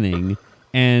the beginning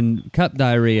and cup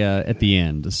diarrhea at the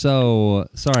end. So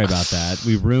sorry about that.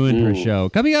 We ruined her show.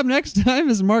 Coming up next time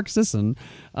is Mark Sisson.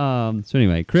 So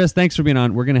anyway, Chris, thanks for being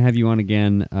on. We're going to have you on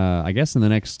again, I guess, in the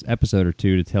next episode or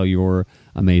two to tell your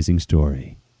amazing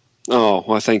story. Oh,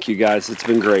 well, thank you guys. It's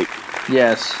been great.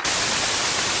 Yes.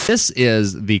 This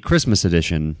is the Christmas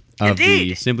edition of the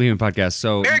Indeed. Simply Human podcast.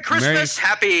 So Merry Christmas,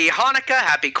 Happy Hanukkah,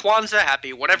 Happy Kwanzaa,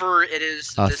 Happy whatever it is.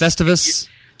 Festivus.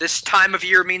 This time of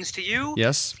year means to you.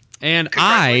 Yes. And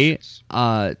Congratulations.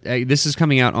 this is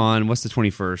coming out on, what's the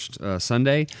 21st?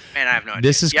 Sunday? Man, I have no idea.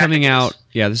 This is coming out,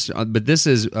 This. but this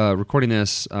is recording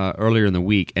this earlier in the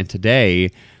week, and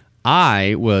today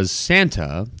I was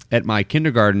Santa at my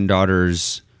kindergarten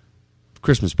daughter's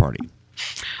Christmas party.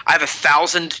 I have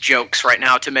 1,000 jokes right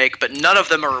now to make, but none of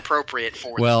them are appropriate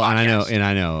for this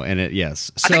podcast.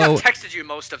 Yes. I think So, I've texted you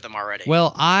most of them already.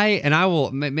 well, I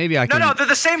will, maybe I can. No, they're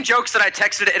the same jokes that I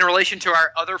texted in relation to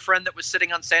our other friend that was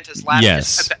sitting on Santa's lap.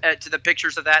 Yes. Just, to the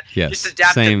pictures of that. Yes. Just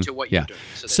adapt Same. them to what you're doing.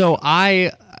 So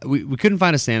we couldn't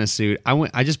find a Santa suit.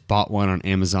 I just bought one on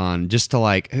Amazon just to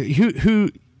like,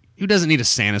 who doesn't need a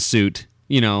Santa suit,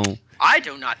 you know? I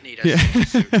do not need a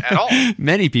suit at all.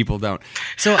 Many people don't.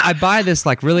 So I buy this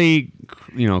like really,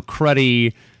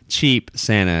 cruddy, cheap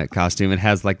Santa costume. It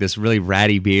has like this really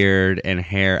ratty beard and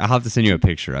hair. I'll have to send you a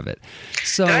picture of it.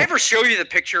 So Did I ever show you the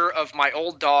picture of my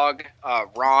old dog,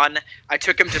 Ron? I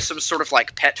took him to some sort of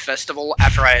like pet festival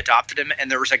after I adopted him, and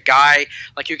there was a guy,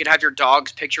 like you could have your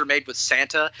dog's picture made with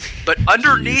Santa, but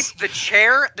underneath the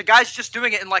chair, the guy's just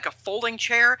doing it in like a folding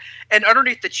chair, and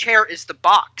underneath the chair is the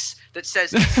box that says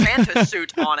Santa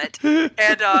suit on it,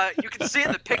 and you can see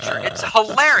in the picture. It's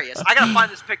hilarious. I gotta find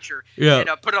this picture and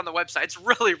put it on the website. It's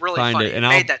really, really funny. It, and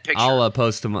made that picture. I'll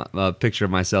post a picture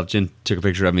of myself. Jen took a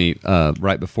picture of me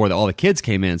right before all the kids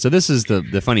came in. So this is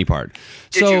the funny part.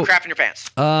 Did you crap in your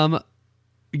pants?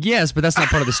 Yes, but that's not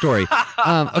part of the story.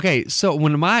 Okay, so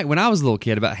when I was a little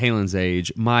kid, about Halen's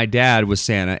age, my dad was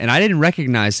Santa, and I didn't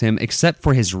recognize him except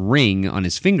for his ring on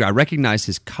his finger. I recognized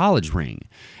his college ring,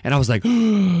 and I was like,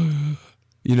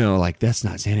 like that's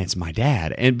not Santa, it's my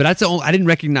dad. But that's I didn't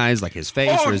recognize like his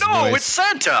face or his voice. It's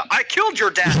Santa! I killed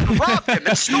your dad, and robbed him,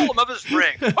 and stole him of his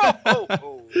ring. Ho, ho,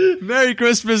 ho. Merry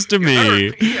Christmas to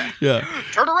me. Yeah.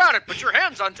 Turn around and put your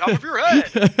hands on top of your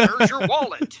head. There's your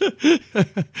wallet.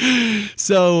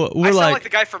 So we're I sound like the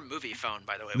guy from Movie Phone,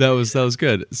 by the way. That was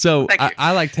good. So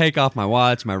I like take off my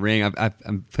watch, my ring. I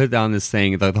put down this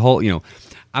thing, the whole,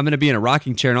 I'm going to be in a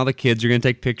rocking chair, and all the kids are going to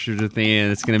take pictures with me,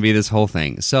 and it's going to be this whole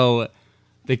thing. So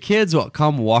the kids will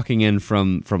come walking in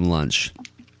from lunch,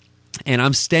 and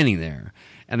I'm standing there.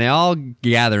 And they all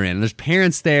gather in. There's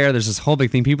parents there. There's this whole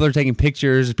big thing. People are taking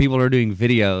pictures. People are doing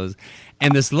videos.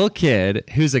 And this little kid,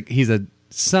 he's a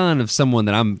son of someone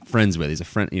that I'm friends with. He's a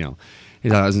friend, we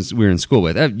were in school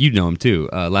with. You know him too.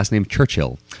 Last name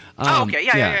Churchill. Okay,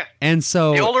 yeah. And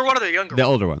so the older one or the younger one? The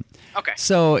older one. Okay.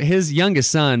 So his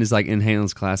youngest son is like in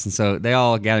Halen's class, and so they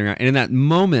all gather around. And in that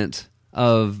moment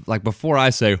of like before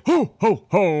I say ho ho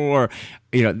ho, or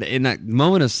in that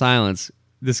moment of silence,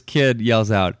 this kid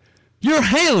yells out, "You're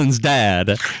Halen's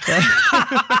dad."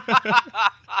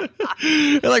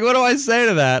 Like, what do I say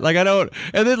to that? Like, I don't.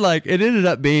 And then, like, it ended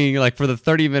up being like for the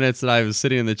 30 minutes that I was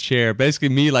sitting in the chair, basically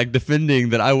me like defending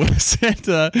that I was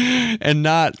Santa and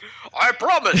not. I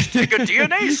promise. Take a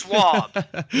DNA swab.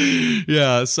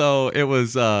 Yeah, so it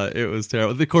was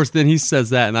terrible. Of course, then he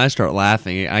says that, and I start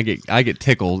laughing. I get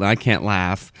tickled, and I can't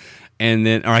laugh. And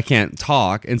then, or I can't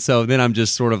talk, and so then I'm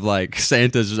just sort of like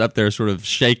Santa's just up there, sort of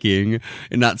shaking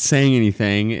and not saying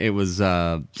anything. It was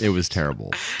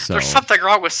terrible. So there's something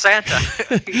wrong with Santa.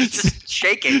 He's just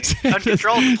shaking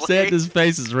uncontrollably. Santa's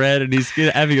face is red, and he's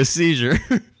having a seizure.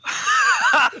 We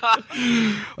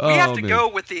have to go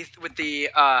with the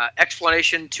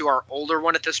explanation to our older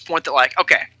one at this point that like,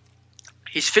 okay,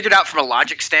 he's figured out from a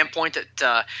logic standpoint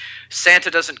that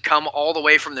Santa doesn't come all the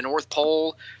way from the North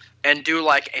Pole and do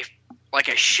like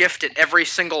a shift at every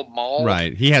single mall.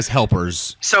 Right. He has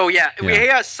helpers. So, he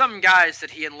has some guys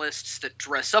that he enlists that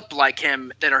dress up like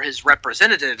him that are his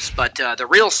representatives, but the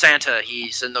real Santa,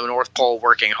 he's in the North Pole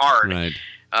working hard. Right.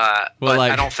 But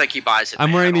I don't think he buys it.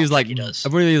 I'm wearing these like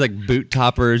boot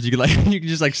toppers. You can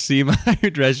just like see my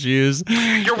dress shoes.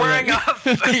 You're wearing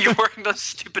those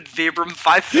stupid Vibram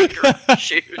 5-finger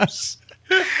shoes.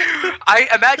 I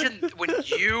imagine when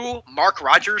Mark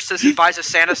Rogers, says he buys a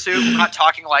Santa suit, we're not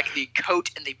talking like the coat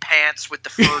and the pants with the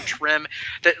fur trim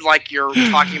that like you're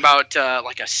talking about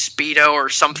like a Speedo or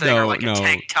something, or like a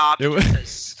tank top. It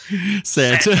was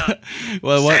Santa.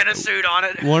 Well, Santa suit on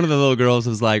it. One of the little girls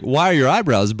was like, "Why are your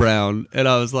eyebrows brown?" And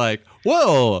I was like,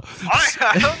 "Whoa, I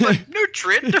have a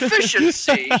nutrient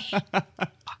deficiency."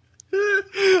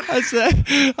 I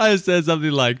said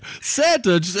something like,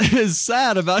 "Santa is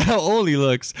sad about how old he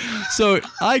looks, so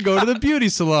I go to the beauty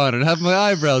salon and have my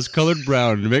eyebrows colored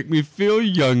brown to make me feel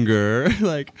younger."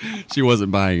 Like, she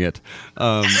wasn't buying it.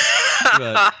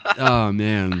 But, oh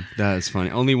man, that is funny.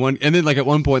 Only one, and then like at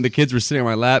one point the kids were sitting on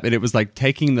my lap, and it was like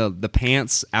taking the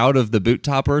pants out of the boot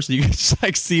topper, so you could just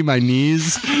like see my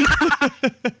knees.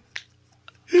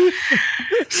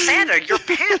 Santa, your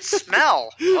pants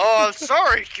smell. Oh,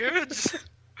 sorry, kids.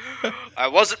 I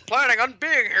wasn't planning on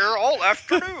being here all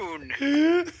afternoon.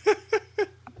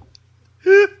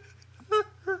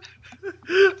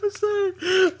 Sorry.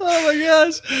 Oh my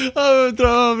gosh, I'm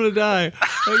gonna die.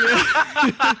 Okay.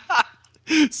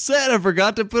 Santa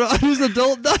forgot to put on his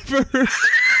adult diaper.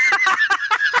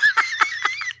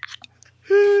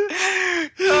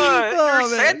 Your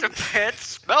Santa pants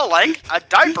smell like a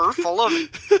diaper full of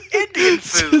Indian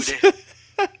food.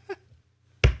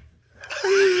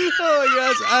 Oh my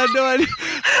gosh, I had no idea.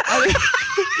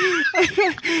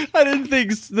 I didn't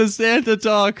think the Santa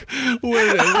talk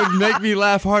would make me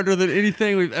laugh harder than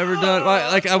anything we've ever done.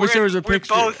 Like I wish there was a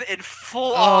picture. We're both in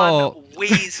full-on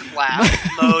wheeze laugh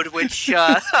mode, which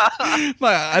there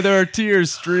are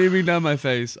tears streaming down my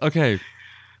face. Okay.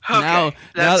 Now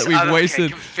that we've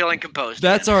wasted, feeling composed.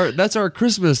 That's our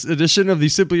Christmas edition of the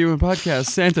Simply Human podcast,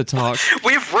 Santa Talk.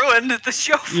 We've ruined the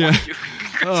show for you.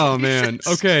 Oh man.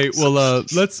 Okay. Well,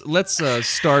 let's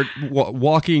start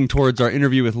walking towards our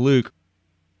interview with Luke.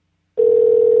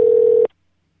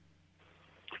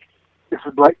 This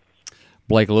is Blake.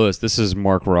 Blake Lewis. This is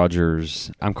Mark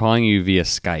Rogers. I'm calling you via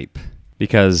Skype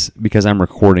because I'm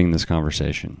recording this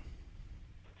conversation.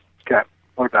 Okay.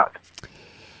 What about?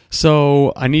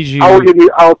 So I need you. I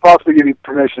will possibly give you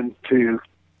permission to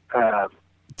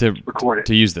record it,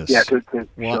 to use this. Yeah, to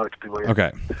show it to people. Yeah.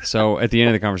 Okay. So at the end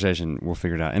of the conversation, we'll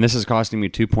figure it out. And this is costing me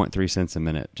 2.3 cents a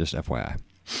minute, just FYI.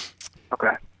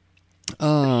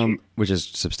 Okay. Which is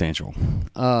substantial.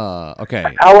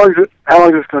 Okay. How long is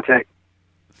this going to take?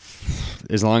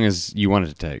 As long as you want it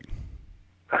to take.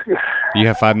 Do you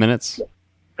have 5 minutes?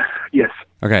 Yes.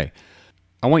 Okay.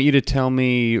 I want you to tell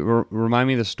me, remind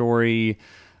me the story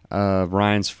of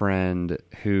Ryan's friend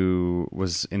who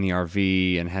was in the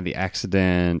RV and had the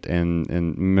accident and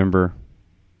remember?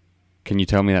 Can you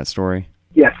tell me that story?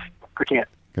 Yes, I can.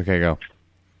 Okay, go.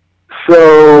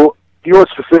 So, do you want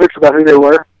specifics about who they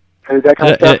were? That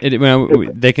kind of stuff?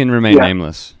 They can remain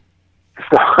nameless.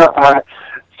 So, all right.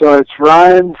 So it's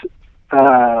Ryan's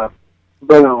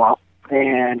brother-in-law,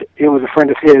 and it was a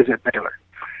friend of his at Baylor.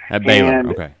 At Baylor,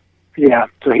 okay. Yeah,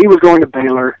 so he was going to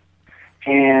Baylor,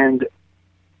 and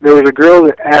there was a girl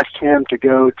that asked him to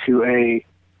go to it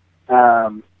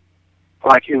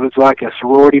was like a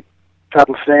sorority type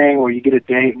of thing where you get a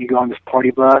date and you go on this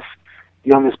party bus.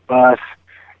 You go on this bus,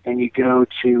 and you go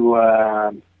to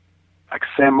like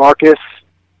San Marcos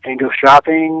and go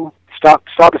shopping. Stop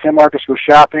at San Marcos, go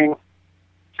shopping,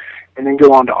 and then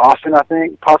go on to Austin, I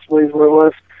think, possibly is where it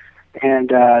was. And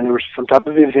there was some type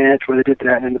of event where they did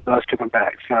that, and then the bus took him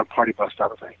back. It's kind of a party bus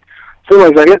type of thing. So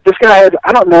anyways, this guy had,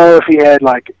 I don't know if he had,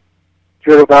 like,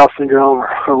 irritable bowel syndrome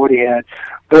or what he had,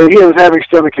 but he was having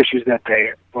stomach issues that day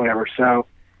or whatever. So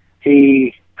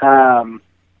he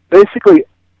basically,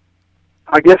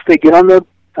 I guess they get on the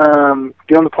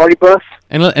party bus.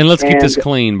 And let's keep this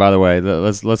clean, by the way.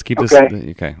 Let's keep this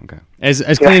okay.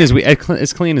 As clean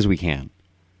as we can.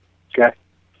 Okay.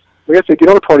 I guess they get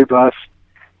on the party bus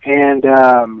and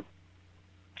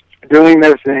doing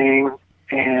their thing,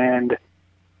 and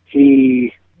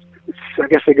I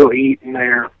guess they go eat in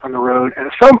there on the road. And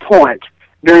at some point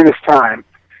during this time,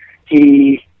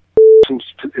 he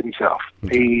himself.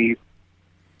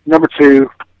 Number two,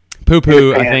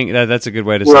 poo-poo. I think that's a good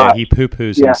way to say it. He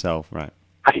poo-poos himself, right?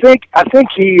 I think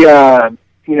he,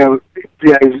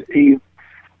 he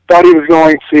thought he was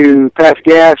going to pass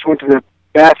gas, went to the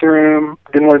bathroom,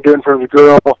 didn't want to do it in front of the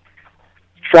girl,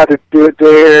 tried to do it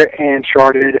there, and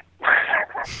charted.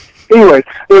 Anyway,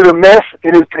 there was a mess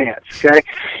in his pants, okay?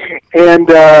 And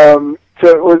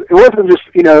so it wasn't just,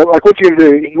 like what you're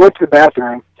going to do. He went to the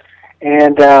bathroom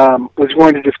and was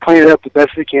going to just clean it up the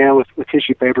best he can with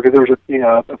tissue paper because there was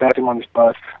a bathroom on this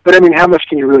bus. But, I mean, how much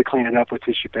can you really clean it up with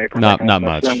tissue paper? Not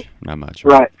much. So, not much.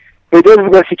 Right. But he does the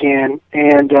best he can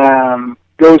and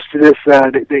goes to this,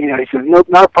 he says, nope,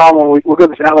 not a problem. We'll go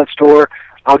to this outlet store.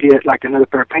 I'll get, like, another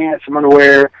pair of pants, some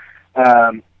underwear,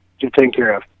 get taken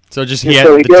care of. So just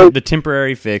the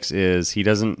temporary fix is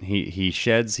he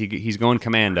sheds, he's going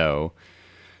commando,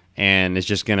 and is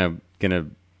just gonna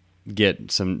get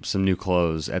some new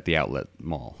clothes at the outlet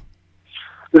mall.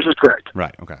 This is correct.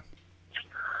 Right. Okay.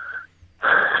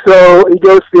 So he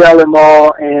goes to the outlet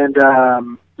mall and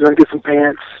going to get some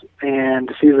pants and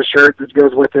sees a shirt that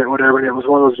goes with it, whatever. And it was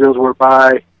one of those deals where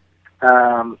buy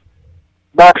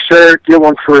a shirt, get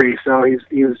one free. So he's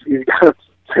got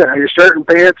your shirt and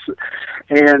pants,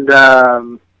 and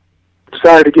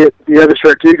decided to get the other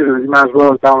shirt too because you might as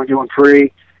well buy one get one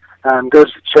free.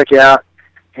 Goes to check out,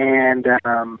 and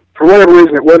for whatever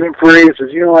reason it wasn't free. It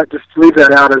says, you know what, just leave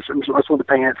that out. It's one of the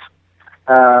pants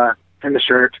and the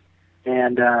shirt,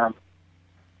 and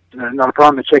not a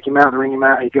problem to check him out and ring him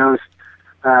out. He goes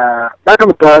back on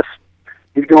the bus.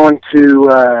 He's going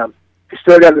to. He's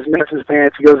still got this mess in his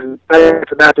pants. He goes back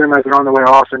to the bathroom as they're on the way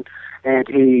off, and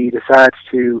he decides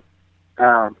to,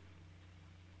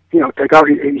 take off.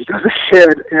 He goes to the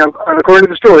shed, according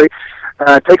to the story,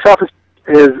 takes off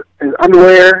his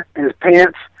underwear and his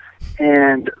pants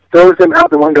and throws them out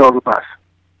the window of the bus,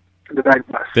 the back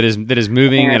bus. That is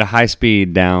moving at a high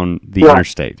speed down the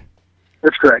interstate.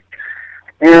 That's correct.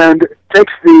 And going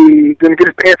to get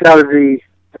his pants out of the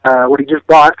what he just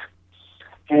bought,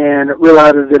 and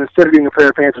realizes that instead of getting a pair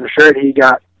of pants and a shirt, he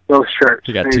got both shirts.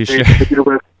 He got two shirts. They get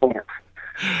away with pants.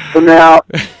 So now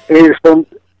he is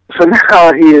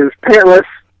pantless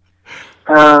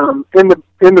in the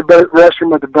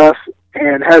restroom of the bus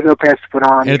and has no pants to put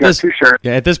on. He's got two shirts.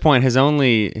 Yeah, at this point,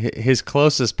 his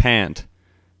closest pant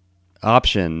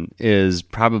option is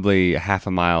probably half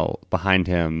a mile behind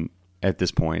him at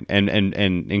this point, and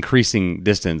increasing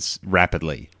distance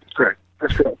rapidly. That's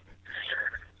correct.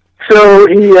 So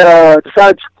he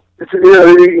decides,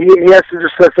 he has to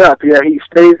just set up. Yeah, he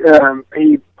stays.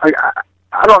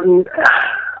 I don't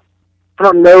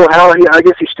know how I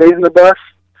guess he stays in the bus,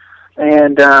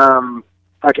 and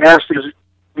asks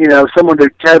someone to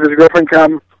have his girlfriend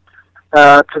come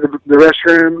to the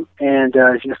restroom, and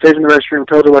stays in the restroom.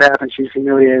 Tells her what happened. She's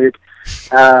humiliated.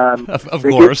 Of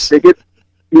course. They get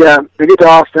to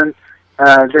Austin.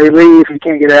 They leave. He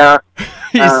can't get out.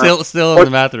 He's still in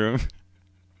the bathroom.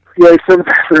 Yeah, he's still in the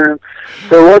bathroom.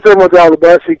 So once everyone's out of the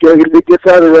bus, he gets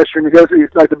out of the restroom. He goes.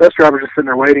 The bus driver's just sitting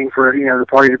there waiting for the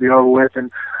party to be over with,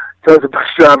 and tells the bus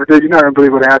driver, "Dude, you're not gonna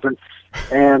believe what happened."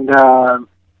 And the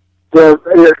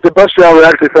bus driver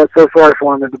actually felt so sorry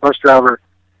for him that the bus driver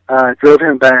drove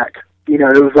him back. It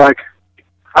was like,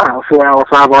 I don't know, 4 hour,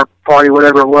 5 hour party,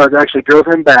 whatever it was. Actually drove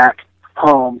him back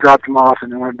home, dropped him off,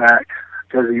 and then went back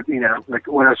because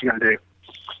what else are you gonna do?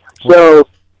 So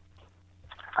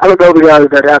I don't know the guy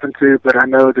that happened to, but I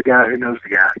know the guy who knows the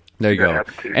guy. There you go.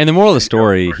 And the moral of the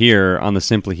story here on the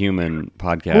Simply Human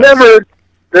podcast: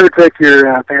 never take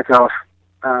your pants off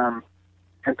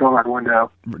and throw them out the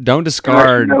window. Don't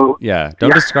discard.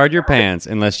 Don't discard your pants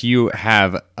unless you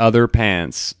have other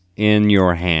pants in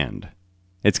your hand.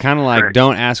 It's kind of like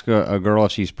don't ask a girl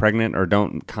if she's pregnant, or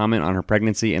don't comment on her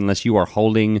pregnancy unless you are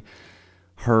holding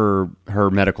her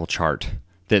medical chart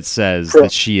that says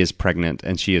that she is pregnant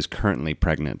and she is currently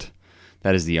pregnant.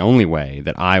 That is the only way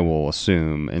that I will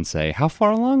assume and say, "How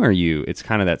far along are you?" It's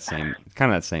kind of that same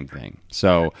thing.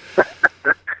 So,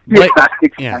 Blake,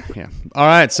 yeah. All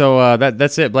right, so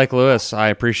that's it, Blake Lewis. I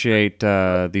appreciate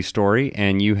the story,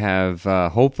 and you have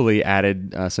hopefully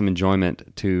added some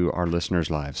enjoyment to our listeners'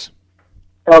 lives.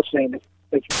 Outstanding.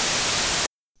 Thank you.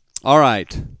 All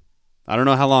right. I don't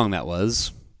know how long that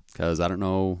was, because I don't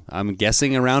know. I'm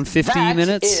guessing around 50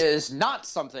 minutes. That is not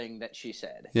something that she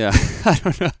said. Yeah, I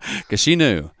don't know, because she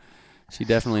knew. She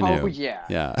definitely knew. Oh, yeah.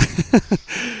 Yeah.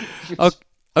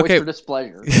 Okay. For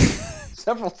displeasure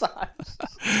several times.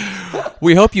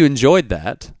 We hope you enjoyed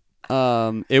that.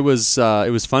 It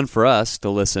was fun for us to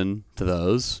listen to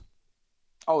those.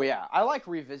 Oh yeah, I like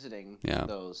revisiting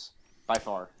those by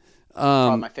far.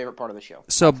 Probably my favorite part of the show.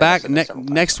 So back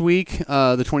next week,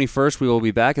 the 21st, we will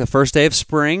be back. The first day of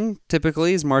spring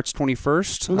typically is March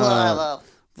 21st.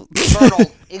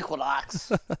 Vernal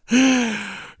equinox.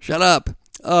 Shut up.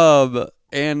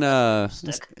 And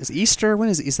is Easter? When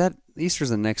is that? Easter's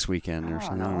the next weekend or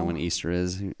something. I don't know when Easter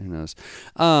is. Who knows?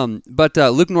 But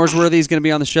Luke Norsworthy is going to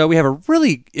be on the show. We have a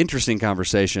really interesting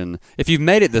conversation. If you've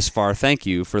made it this far, thank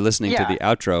you for listening to the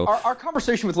outro. Our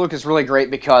conversation with Luke is really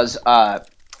great because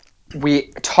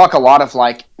we talk a lot of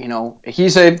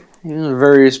he's a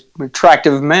very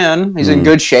attractive man. He's in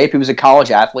good shape. He was a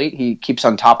college athlete. He keeps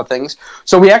on top of things.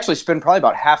 So we actually spend probably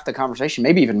about half the conversation,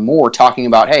 maybe even more, talking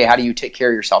about, hey, how do you take care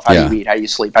of yourself? How do you eat? How do you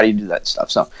sleep? How do you do that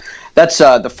stuff? So that's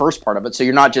the first part of it. So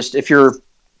you're not just, if you're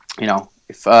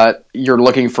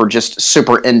looking for just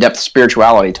super in-depth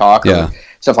spirituality talk or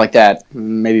stuff like that,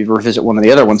 maybe revisit one of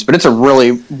the other ones. But it's a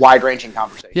really wide-ranging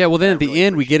conversation. Yeah, well, then at the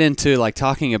end, we get into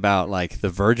talking about the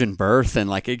virgin birth,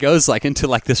 and it goes into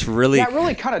this really. Yeah, it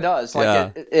really kind of does.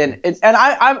 And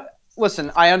I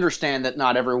listen. I understand that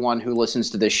not everyone who listens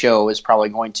to this show is probably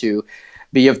going to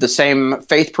be of the same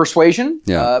faith persuasion.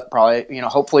 Yeah.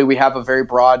 Hopefully, we have a very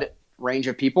broad range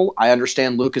of people. I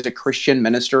understand Luke is a Christian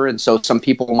minister, and so some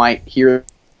people might hear,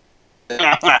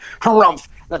 "Harumph,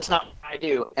 that's not what I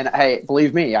do. And hey,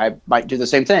 believe me, I might do the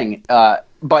same thing.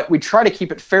 But we try to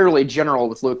keep it fairly general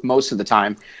with Luke most of the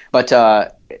time. But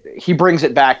he brings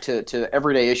it back to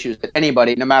everyday issues that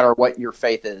anybody, no matter what your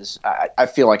faith is, I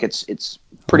feel like it's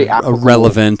pretty applicable.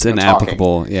 Relevant and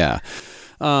applicable, yeah.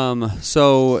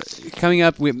 So coming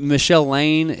up, Michelle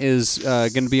Lane is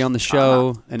going to be on the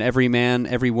show. An Every Man,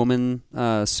 Every Woman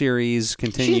series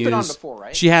continues. She's been on before,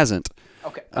 right? She hasn't.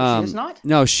 Okay. She is not?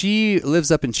 No, she lives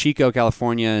up in Chico,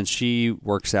 California, and she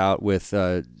works out with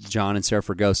John and Sarah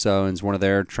Fergoso and is one of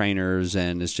their trainers.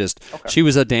 And it's just she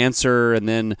was a dancer, and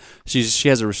then she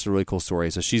has a really cool story.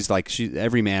 So she's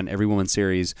Every Man, Every Woman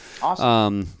series.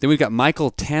 Awesome. Then we've got Michael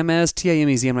Tamez,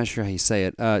 Tamez. I'm not sure how you say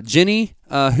it. Jenny,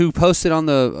 who posted on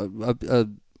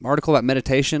the article about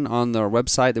meditation on our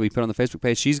website that we put on the Facebook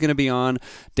page. She's going to be on.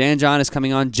 Dan John is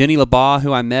coming on. Jenny LaBaugh,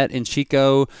 who I met in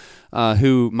Chico,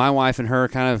 who my wife and her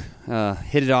kind of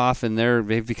hit it off, and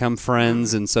they've become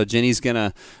friends. And so Jenny's going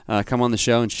to come on the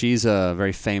show, and she's a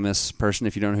very famous person.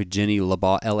 If you don't know who Jenny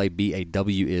LaBaugh, Labaw,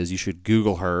 is, you should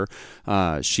Google her.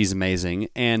 She's amazing.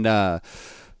 And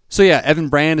so yeah, Evan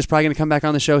Brand is probably going to come back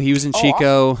on the show. He was in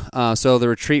Chico. Awesome. So the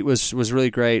retreat was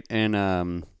really great,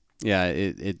 and yeah,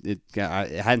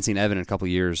 I hadn't seen Evan in a couple of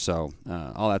years, so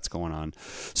all that's going on.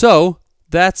 So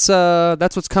that's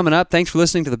what's coming up. Thanks for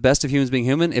listening to the Best of Humans Being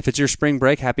Human. If it's your spring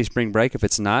break, happy spring break. If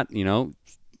it's not,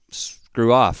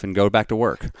 screw off and go back to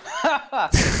work.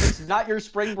 If it's not your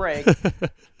spring break,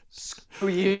 screw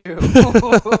you.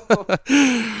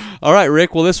 All right,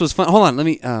 Rick. Well, this was fun. Hold on. Let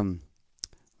me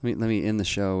end the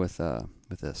show with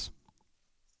this.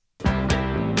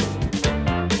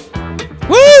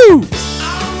 Woo!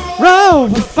 Roll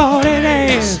with 40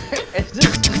 days. Is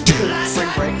this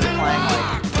spring break you're playing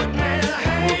like?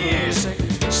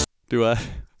 Do I?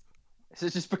 Is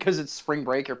it just because it's spring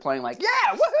break you're playing like,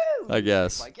 yeah, woohoo? I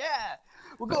guess. Like, yeah,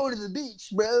 we're going to the beach,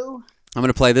 bro. I'm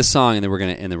gonna play this song and then we're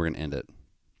gonna end it.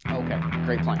 Okay,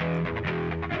 great plan.